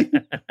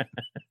Swayze?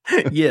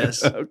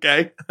 Yes.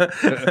 Okay.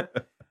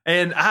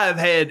 And I've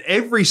had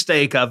every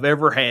steak I've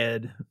ever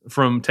had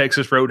from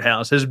Texas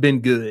Roadhouse has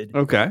been good.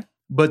 Okay.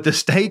 But the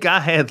steak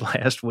I had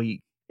last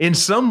week, in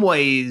some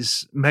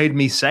ways, made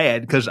me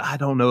sad because I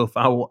don't know if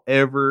I will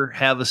ever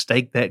have a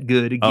steak that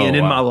good again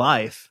in my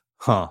life.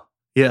 Huh.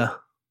 Yeah.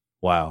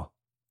 Wow.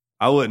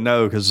 I wouldn't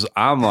know because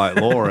I'm like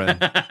Lauren.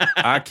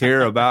 I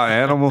care about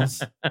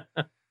animals,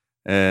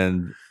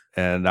 and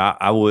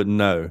I wouldn't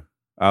know.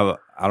 I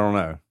don't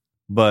know,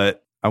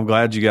 but I'm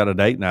glad you got a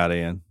date night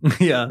in.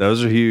 Yeah,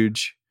 those are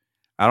huge.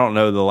 I don't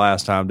know the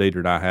last time Deidre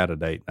and I had a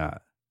date night.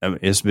 I mean,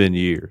 it's been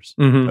years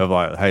of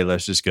like, hey,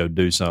 let's just go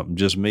do something,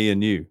 just me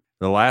and you.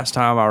 The last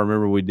time I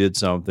remember we did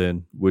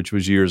something, which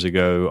was years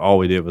ago, all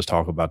we did was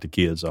talk about the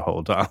kids the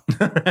whole time. We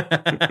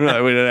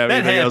didn't have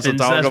anything else to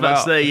talk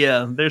about.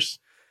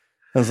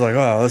 I was like,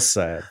 oh, that's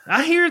sad.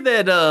 I hear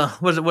that,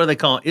 what do they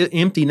call it?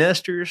 Empty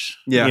nesters?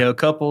 Yeah.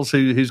 Couples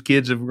whose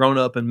kids have grown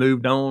up and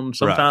moved on.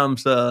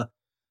 Sometimes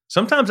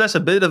that's a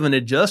bit of an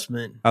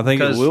adjustment. I think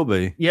it will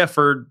be. Yeah,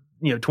 for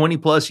 20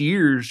 plus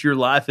years, your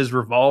life has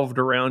revolved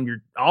around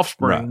your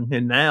offspring. Right.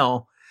 And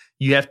now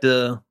it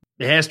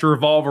has to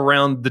revolve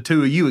around the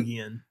two of you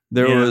again.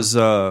 There was,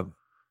 I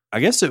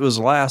guess it was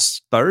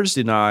last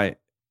Thursday night,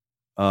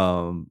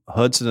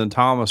 Hudson and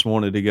Thomas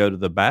wanted to go to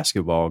the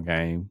basketball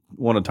game.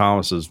 One of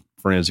Thomas's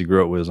friends he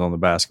grew up with was on the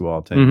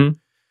basketball team. Mm-hmm.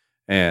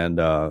 And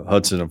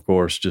Hudson, of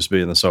course, just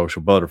being the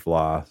social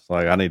butterfly, it's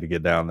like, I need to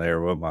get down there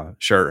with my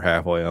shirt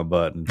halfway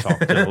unbuttoned and talk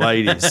to the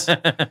ladies.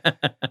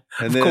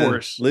 And then of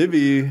course,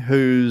 Livy,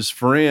 whose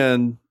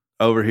friend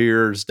over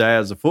here's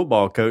dad's a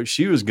football coach,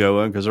 she was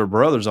going because her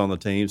brother's on the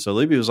team. So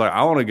Livy was like,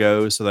 I want to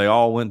go. So they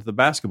all went to the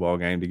basketball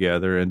game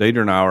together. And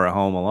Deidre and I were at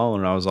home alone.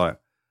 And I was like,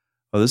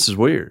 oh, this is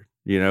weird.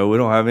 We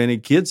don't have any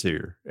kids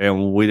here.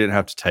 And we didn't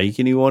have to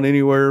take anyone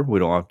anywhere. We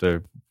don't have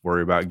to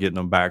worry about getting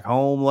them back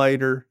home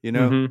later.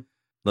 Mm-hmm.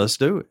 Let's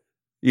do it.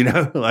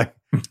 Like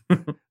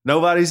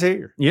nobody's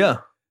here. Yeah.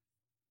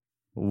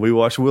 We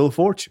watched Wheel of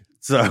Fortune.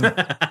 So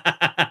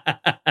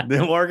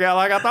didn't work out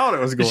like I thought it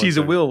was going to. She's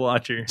a wheel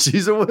watcher.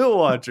 She's a wheel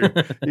watcher.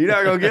 You're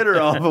not going to get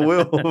her off a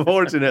Wheel of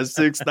Fortune at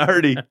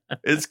 6:30.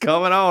 It's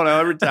coming on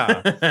every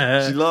time.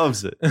 She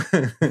loves it.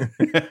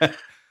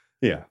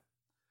 Yeah.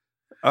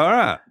 All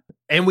right.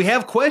 And we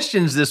have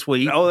questions this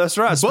week. Oh, that's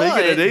right. Speaking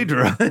of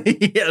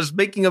Deidre. Yeah,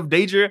 speaking of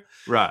Deidre.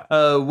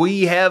 Right.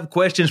 We have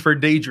questions for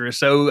Deidre.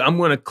 So I'm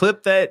going to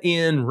clip that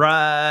in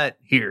right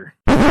here.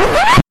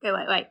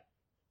 Wait.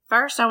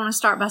 First, I want to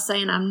start by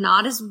saying I'm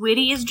not as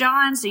witty as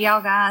John, so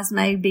y'all guys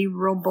may be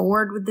real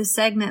bored with this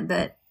segment,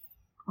 but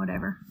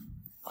whatever.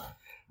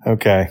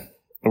 Okay.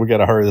 We got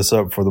to hurry this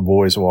up before the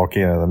boys walk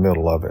in the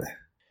middle of it.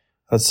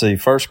 Let's see.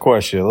 First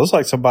question. It looks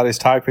like somebody's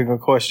typing a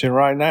question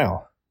right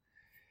now.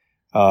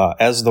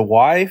 As the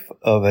wife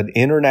of an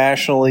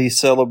internationally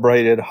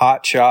celebrated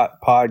hotshot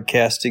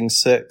podcasting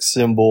sex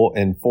symbol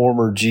and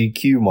former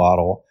GQ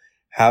model,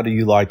 how do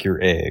you like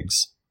your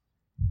eggs?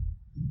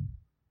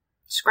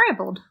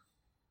 Scrambled.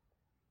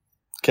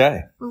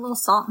 Okay. A little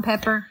salt and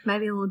pepper,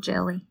 maybe a little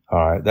jelly.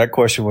 All right. That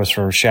question was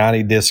from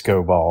Shiny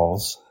Disco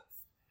Balls.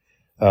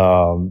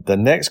 The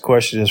next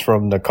question is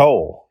from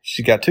Nicole.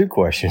 She got 2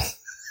 questions.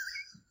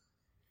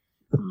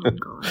 Oh my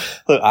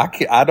gosh. Look,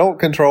 I don't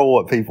control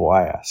what people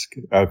ask.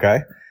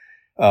 Okay.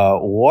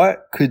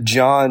 What could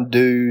John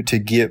do to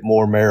get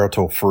more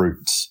marital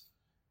fruits?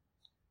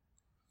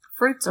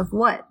 Fruits of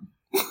what?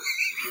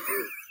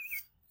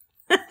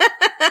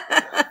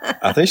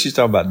 I think she's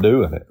talking about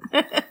doing it.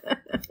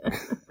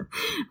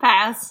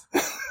 Pass.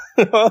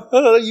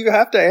 You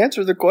have to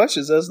answer the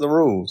questions. That's the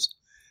rules.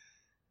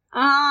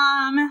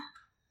 I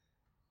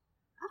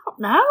don't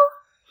know.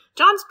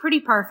 John's pretty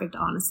perfect,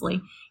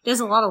 honestly. He does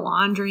a lot of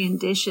laundry and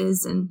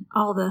dishes and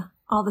all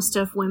the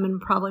stuff women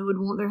probably would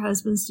want their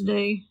husbands to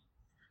do.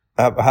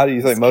 How do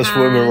you think He's most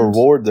women kind.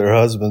 reward their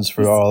husbands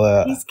for all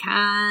that? He's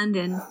kind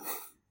and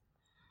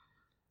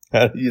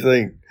How do you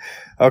think?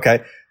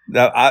 Okay.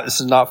 Now, this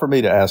is not for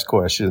me to ask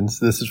questions.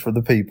 This is for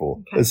the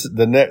people.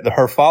 Okay.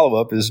 Her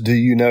follow-up is, do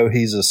you know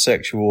he's a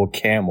sexual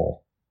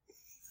camel?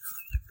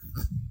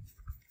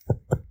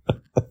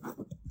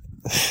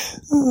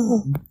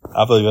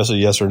 I believe that's a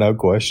yes or no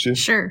question.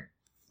 sure.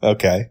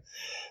 Okay.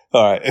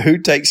 All right. Who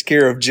takes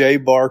care of Jay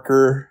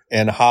Barker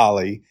and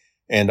Holly,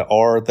 and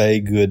are they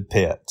good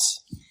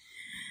pets?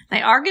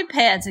 They are good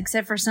pets,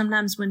 except for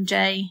sometimes when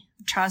Jay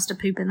tries to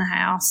poop in the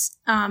house.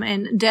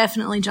 And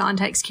definitely John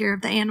takes care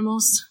of the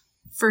animals,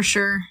 for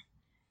sure.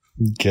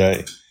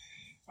 Okay.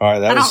 All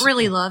right. I don't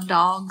really love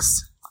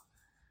dogs.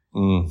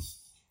 Mm.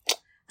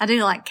 I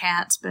do like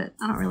cats, but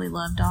I don't really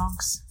love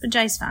dogs. But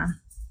Jay's fine.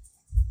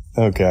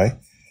 Okay.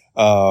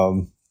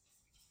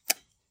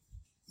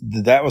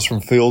 That was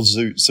from Phil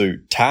Zoot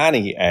Suit.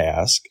 Tiny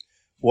asked,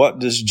 what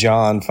does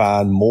John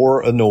find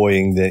more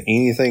annoying than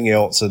anything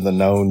else in the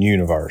known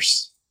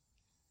universe?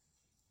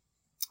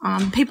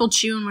 People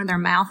chewing with their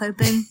mouth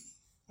open.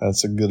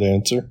 That's a good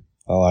answer.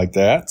 I like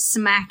that.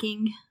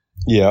 Smacking.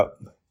 Yep.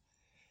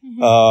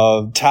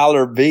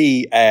 Tyler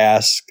B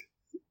asked,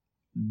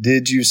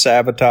 did you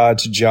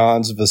sabotage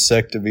John's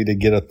vasectomy to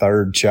get a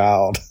 3rd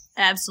child?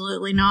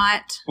 Absolutely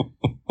not.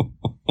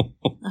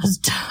 That was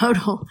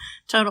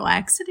total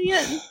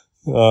accident.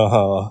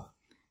 All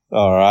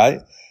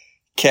right.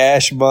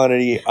 Cash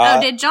Money.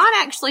 Did John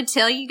actually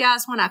tell you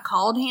guys when I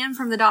called him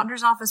from the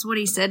doctor's office what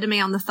he said to me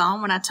on the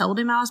phone when I told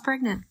him I was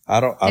pregnant?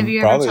 Have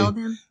you ever told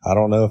him? I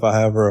don't know if I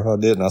have or if I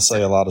didn't. I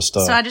say a lot of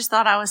stuff. So I just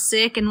thought I was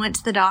sick and went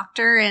to the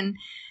doctor and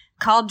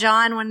called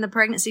John when the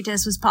pregnancy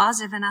test was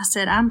positive, and I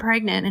said, I'm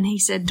pregnant. And he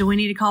said, do we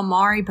need to call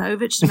Mari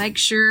Povich to make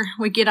sure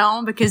we get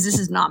on? Because this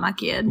is not my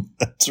kid.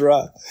 That's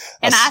right.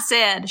 And I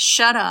said,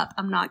 shut up.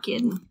 I'm not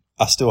kidding.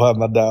 I still have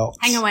my doubts.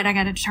 Hang on, wait. I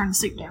got to turn the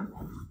soup down.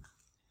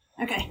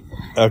 Okay.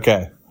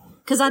 Okay.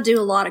 Because I do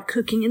a lot of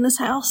cooking in this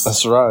house.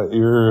 That's right.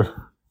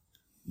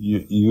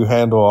 You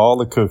handle all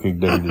the cooking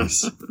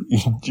duties.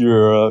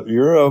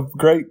 You're a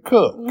great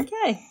cook.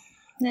 Okay.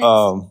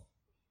 Next.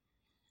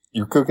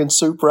 You're cooking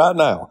soup right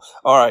now.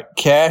 All right.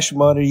 Cash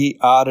Money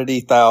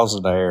Oddity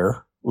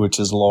Thousandaire, which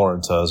is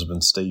Lauren's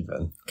husband,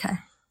 Stephen. Okay.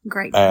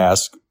 Great.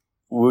 Ask,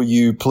 will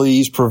you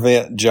please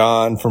prevent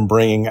John from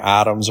bringing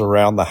items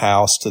around the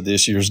house to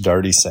this year's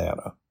Dirty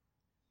Santa?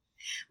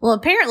 Well,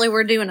 apparently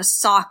we're doing a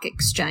sock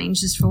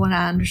exchange, is for what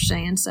I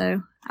understand.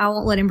 So I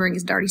won't let him bring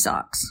his dirty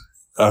socks.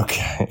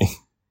 Okay.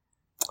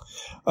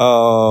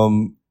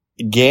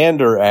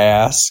 Gander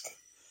asks,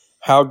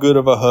 how good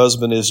of a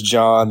husband is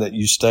John that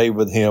you stayed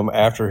with him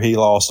after he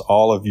lost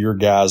all of your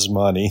guys'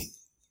 money?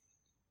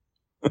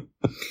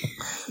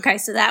 Okay,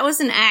 so that was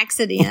an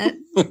accident.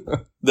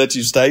 That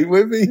you stayed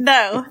with me?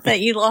 No, that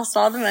you lost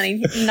all the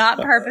money.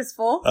 Not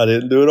purposeful. I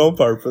didn't do it on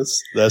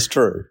purpose. That's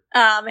true.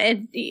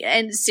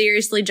 And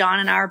seriously, John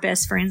and I are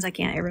best friends. I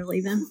can't ever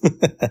leave him.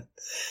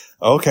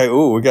 Okay.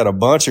 Ooh, we got a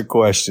bunch of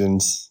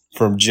questions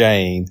from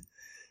Jane.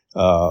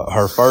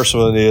 Her first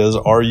one is,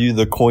 are you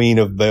the queen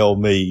of Belle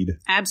Mead?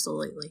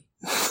 Absolutely.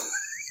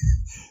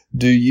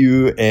 Do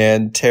you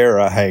and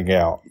Tara hang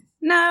out?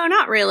 No,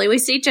 not really. We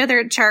see each other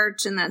at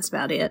church, and that's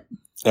about it.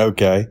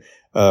 Okay.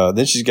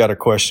 Then she's got a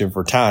question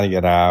for Tiny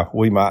and I.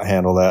 We might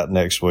handle that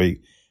next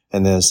week.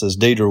 And then it says,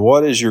 Deidre,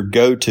 what is your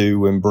go-to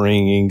when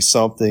bringing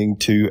something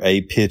to a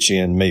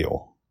pitch-in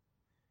meal?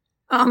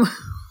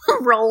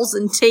 Rolls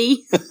and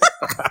tea.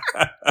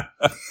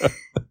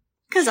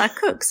 Because I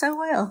cook so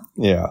well.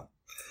 Yeah.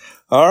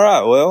 All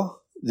right.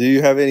 Well, do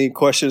you have any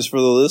questions for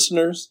the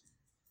listeners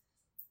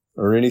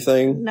or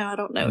anything? No, I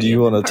don't know. Do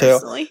you want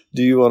to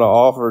do you want to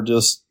offer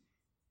just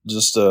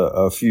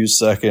a few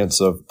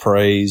seconds of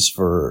praise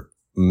for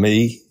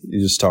me? You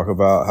just talk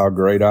about how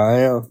great I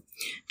am.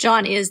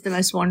 John is the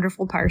most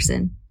wonderful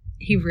person.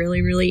 He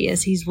really, really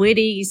is. He's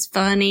witty. He's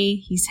funny.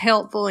 He's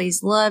helpful.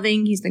 He's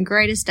loving. He's the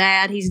greatest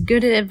dad. He's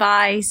good at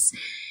advice.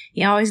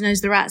 He always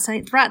knows the right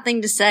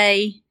thing to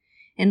say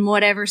in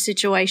whatever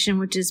situation,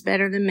 which is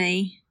better than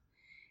me.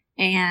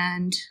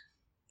 and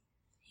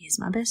he's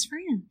my best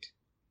friend.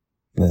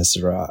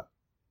 That's right.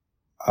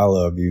 I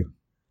love you.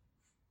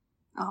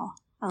 Oh,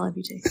 I love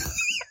you too.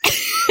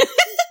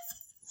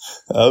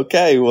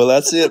 Okay, well,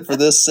 that's it for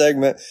this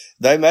segment.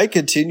 They may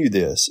continue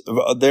this.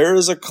 There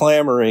is a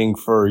clamoring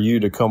for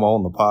you to come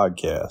on the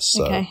podcast.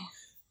 So. Okay.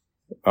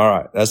 All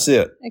right, that's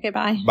it. Okay,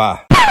 bye.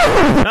 Bye.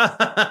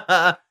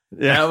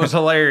 That was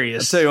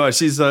hilarious. I tell you what,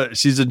 she's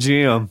a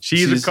gem.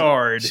 She's a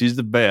card. She's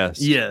the best.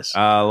 Yes.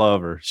 I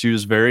love her. She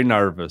was very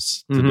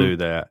nervous to Mhm. do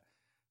that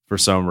for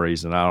some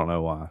reason. I don't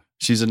know why.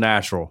 She's a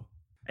natural.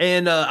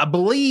 And I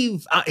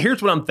believe,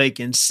 here's what I'm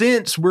thinking.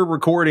 Since we're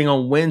recording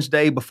on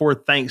Wednesday before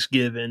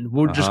Thanksgiving,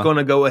 we're just going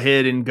to go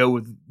ahead and go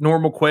with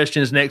normal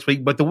questions next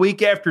week. But the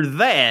week after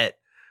that,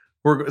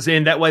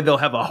 and that way they'll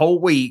have a whole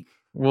week.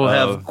 We'll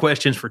have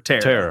questions for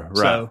Tara. Right.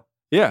 So,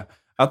 Yeah.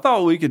 I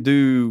thought we could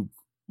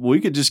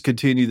just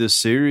continue this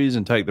series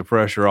and take the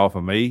pressure off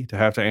of me to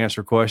have to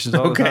answer questions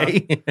all the time.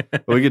 okay.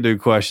 We could do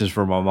questions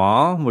for my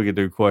mom. We could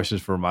do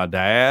questions for my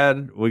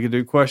dad. We could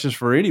do questions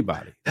for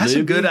anybody. That's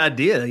Libby, a good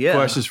idea. Yeah.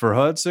 Questions for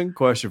Hudson.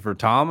 Question for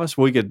Thomas.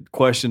 We could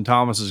question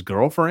Thomas's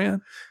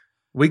girlfriend.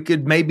 We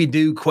could maybe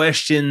do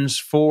questions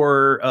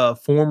for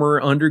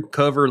former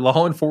undercover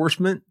law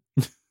enforcement,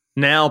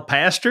 now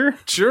pastor.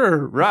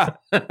 Sure. Right.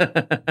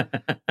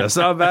 That's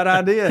not a bad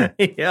idea.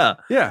 Yeah.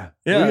 Yeah.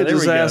 Yeah, We could there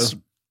just we go. ask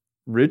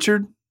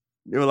Richard.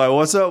 You were like,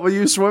 what's up with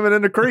you swimming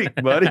in the creek,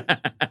 buddy?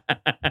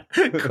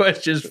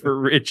 Questions for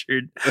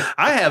Richard.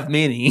 I have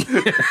many.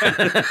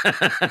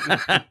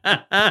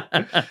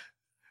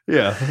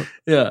 Yeah.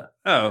 Yeah.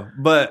 Oh,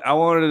 but I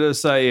wanted to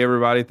say,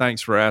 everybody,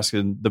 thanks for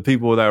asking the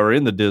people that were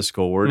in the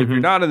Discord. If you're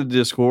not in the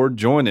Discord,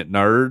 join it,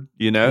 nerd,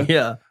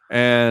 Yeah.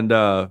 And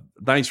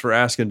thanks for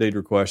asking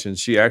Deidre questions.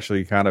 She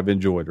actually kind of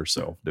enjoyed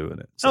herself doing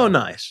it. So, Oh,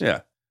 nice.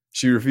 yeah.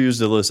 She refused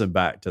to listen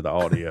back to the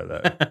audio,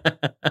 though.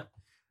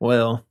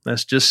 Well,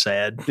 that's just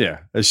sad. Yeah.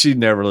 She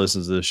never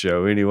listens to this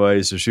show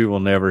anyway, so she will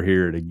never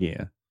hear it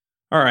again.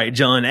 All right,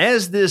 John,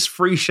 as this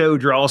free show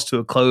draws to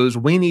a close,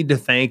 we need to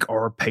thank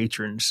our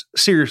patrons.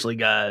 Seriously,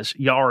 guys,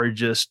 y'all are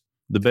just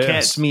The best.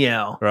 cat's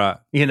meow. Right.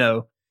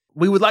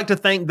 We would like to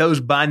thank those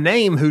by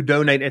name who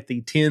donate at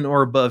the 10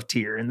 or above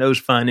tier. And those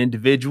fine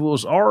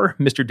individuals are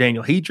Mr.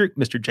 Daniel Hedrick,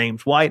 Mr.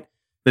 James White,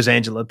 Ms.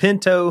 Angela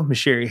Pinto, Ms.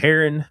 Sherry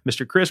Heron,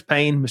 Mr. Chris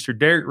Payne, Mr.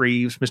 Derek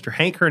Reeves, Mr.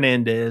 Hank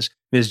Hernandez,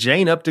 Ms.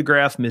 Jane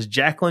Updegraff, Ms.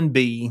 Jacqueline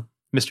B.,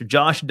 Mr.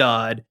 Josh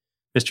Dodd,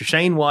 Mr.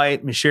 Shane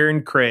White, Ms.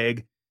 Sharon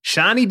Craig,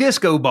 Shiny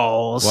Disco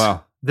Balls,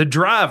 Wow. the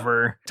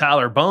driver,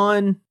 Tyler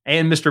Bond,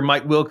 and Mr.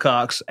 Mike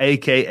Wilcox,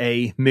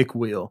 a.k.a. Mick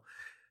Will.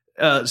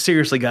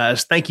 Seriously,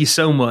 guys, thank you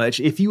so much.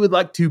 If you would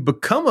like to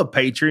become a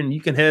patron, you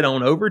can head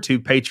on over to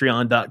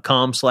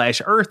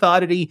patreon.com/Earth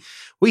Oddity.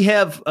 We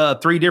have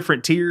 3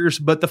 different tiers,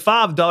 but the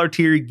 $5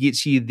 tier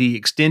gets you the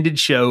extended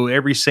show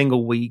every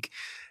single week.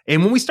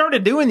 And when we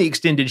started doing the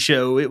extended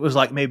show, it was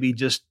like maybe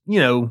just,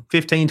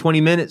 15,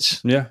 20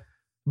 minutes. Yeah.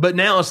 But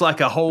now it's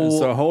like a whole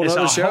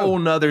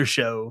nother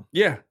show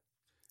Yeah.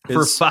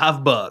 for It's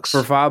 $5.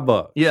 For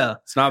 $5. Yeah.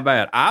 It's not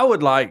bad. I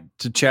would like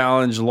to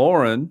challenge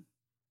Lauren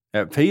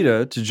at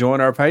PETA to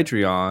join our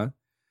Patreon.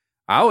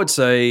 I would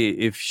say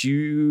if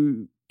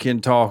you can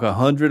talk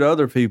 100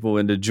 other people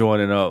into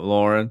joining up,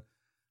 Lauren,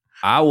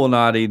 I will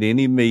not eat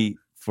any meat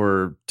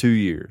for 2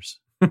 years.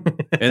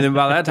 And then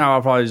by that time,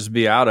 I'll probably just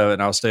be out of it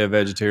and I'll stay a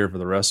vegetarian for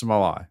the rest of my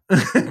life.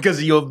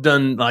 Because you'll have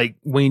done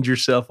weaned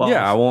yourself off.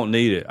 Yeah, I won't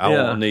need it. I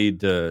won't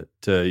need to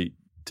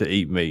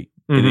eat meat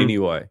in any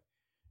way.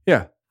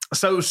 Yeah.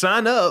 So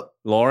sign up.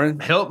 Lauren,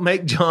 Help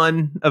make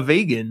John a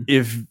vegan.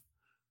 if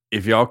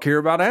y'all care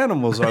about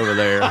animals over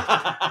there,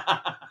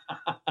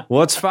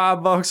 what's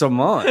 $5 a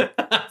month?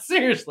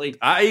 Seriously.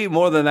 I eat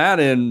more than that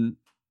in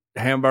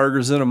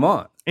hamburgers in a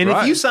month. And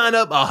if you sign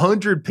up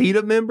 100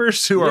 PETA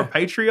members to our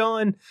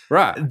Patreon,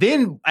 right,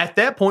 then at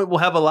that point we'll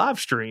have a live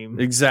stream.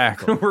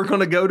 Exactly. We're going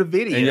to go to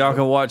video. And y'all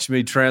can watch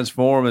me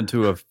transform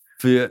into a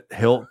fit,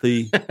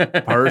 healthy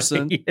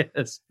person.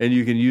 Yes. And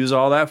you can use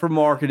all that for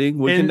marketing.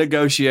 We can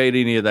negotiate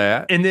any of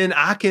that. And then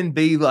I can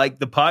be like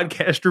the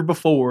podcaster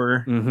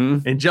before,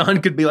 and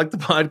John could be like the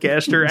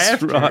podcaster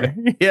after. Right.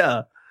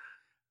 Yeah.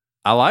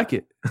 I like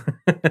it.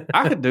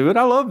 I could do it.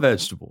 I love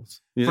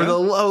vegetables. For the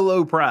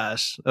low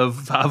price of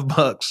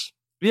 $5.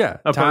 Yeah.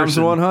 A times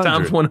person. 100.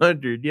 Times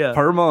 100. Yeah.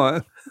 Per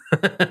month.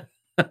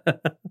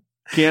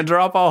 Can't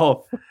drop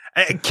off.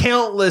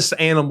 Countless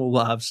animal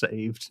lives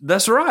saved.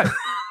 That's right.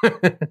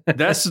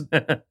 That's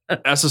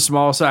a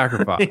small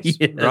sacrifice.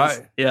 Yes.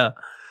 Right? Yeah.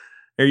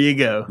 There you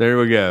go. There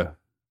we go.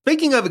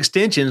 Speaking of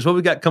extensions, what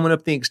we got coming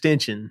up the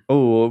extension?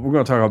 Oh, we're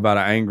going to talk about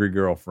an angry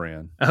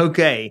girlfriend.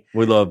 Okay.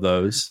 We love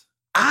those.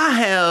 I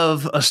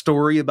have a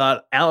story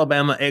about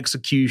Alabama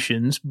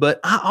executions, but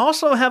I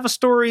also have a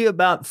story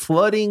about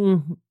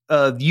flooding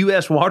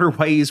U.S.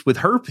 waterways with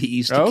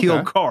herpes to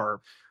kill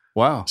carp.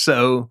 Wow.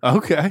 So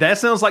that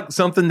sounds like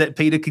something that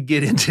PETA could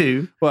get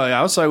into. Well,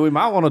 I would say we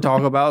might want to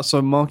talk about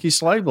some monkey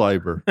slave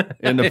labor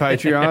in the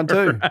Patreon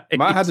too. Right.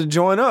 Might have to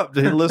join up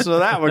to listen to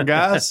that one,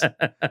 guys.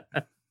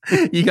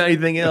 You got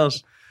anything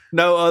else?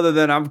 No, other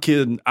than I'm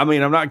kidding. I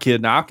mean, I'm not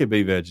kidding. I could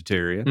be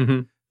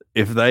vegetarian.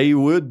 if they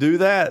would do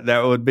that,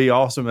 that would be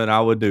awesome. And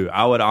I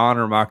would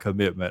honor my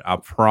commitment. I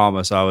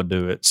promise I would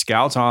do it.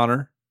 Scouts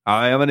honor.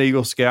 I am an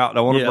Eagle Scout.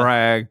 Don't want to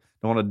brag.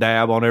 Don't want to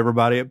dab on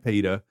everybody at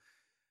PETA.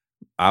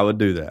 I would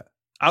do that.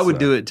 I would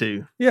do it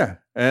too. Yeah.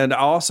 And I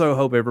also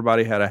hope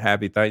everybody had a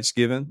happy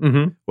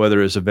Thanksgiving,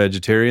 whether it's a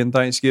vegetarian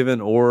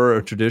Thanksgiving or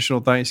a traditional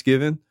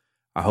Thanksgiving.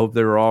 I hope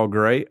they were all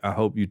great. I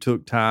hope you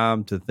took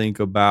time to think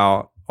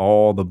about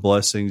all the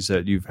blessings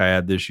that you've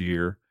had this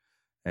year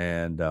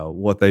and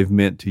what they've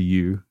meant to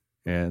you.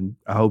 And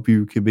I hope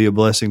you can be a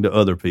blessing to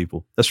other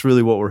people. That's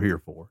really what we're here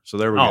for. So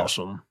there we go.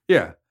 Awesome.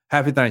 Yeah.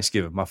 Happy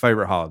Thanksgiving, my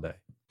favorite holiday.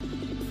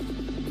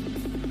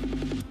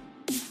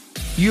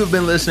 You have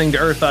been listening to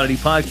Earth Oddity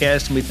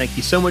Podcast, and we thank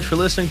you so much for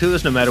listening to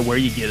us, no matter where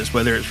you get us,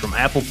 whether it's from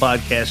Apple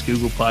Podcasts,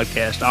 Google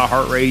Podcasts,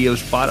 iHeartRadio,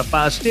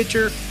 Spotify,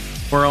 Stitcher,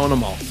 we're on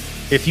them all.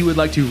 If you would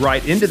like to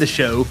write into the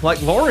show, like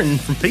Lauren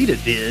from PETA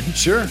did,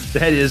 sure,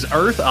 that is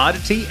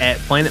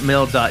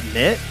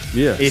earthoddity@planetmail.net.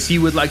 Yes. If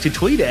you would like to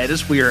tweet at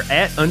us, we are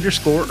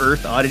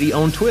 @_earthoddity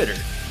on Twitter.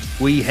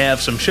 We have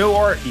some show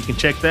art. You can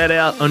check that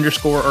out,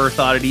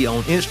 _earthoddity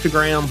on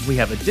Instagram. We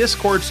have a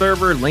Discord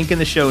server, link in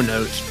the show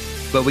notes.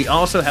 But we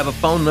also have a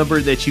phone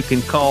number that you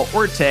can call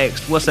or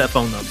text. What's that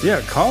phone number?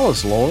 Yeah, call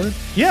us, Lauren.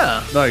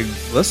 Yeah. Like,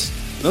 let's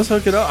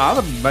hook it up. I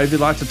would maybe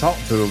like to talk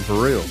to them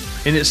for real.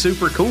 And it's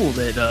super cool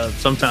that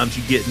sometimes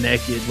you get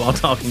naked while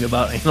talking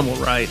about animal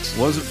rights.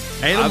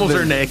 Animals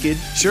are naked.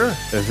 Sure.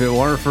 If it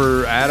weren't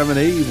for Adam and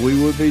Eve,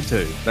 we would be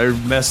too. They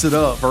messed it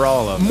up for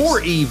all of us.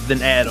 More Eve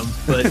than Adam,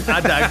 but I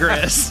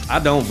digress. I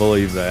don't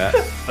believe that.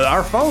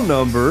 Our phone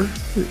number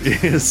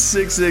is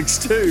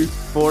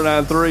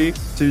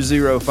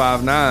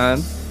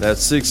 662-493-2059.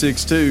 That's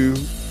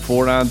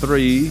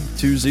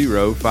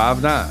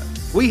 662-493-2059.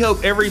 We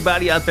hope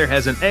everybody out there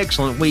has an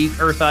excellent week.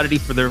 Earth Oddity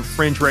for the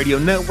Fringe Radio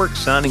Network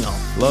signing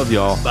off. Love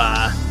y'all.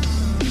 Bye.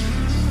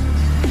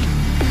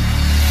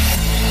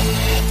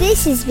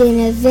 This has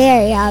been a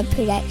Very Odd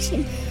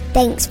production.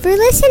 Thanks for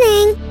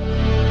listening.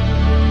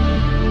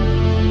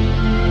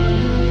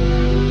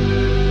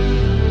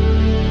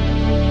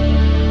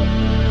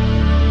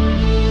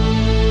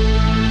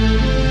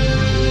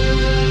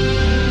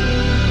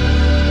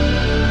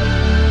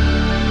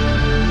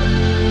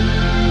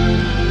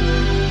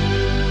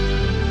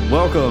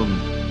 Welcome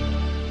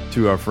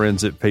to our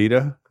friends at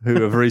PETA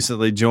who have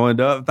recently joined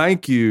up.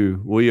 Thank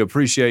you. We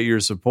appreciate your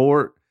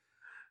support.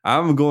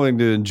 I'm going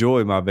to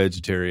enjoy my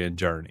vegetarian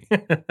journey.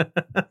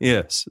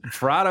 Yes.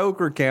 Fried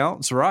okra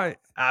counts, right?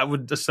 I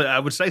would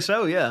say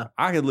so, yeah.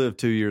 I could live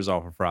 2 years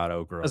off of fried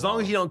okra. As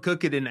long as you don't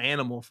cook it in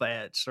animal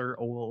fats or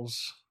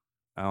oils.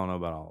 I don't know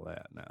about all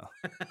that now.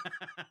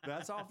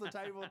 That's off the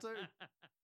table too.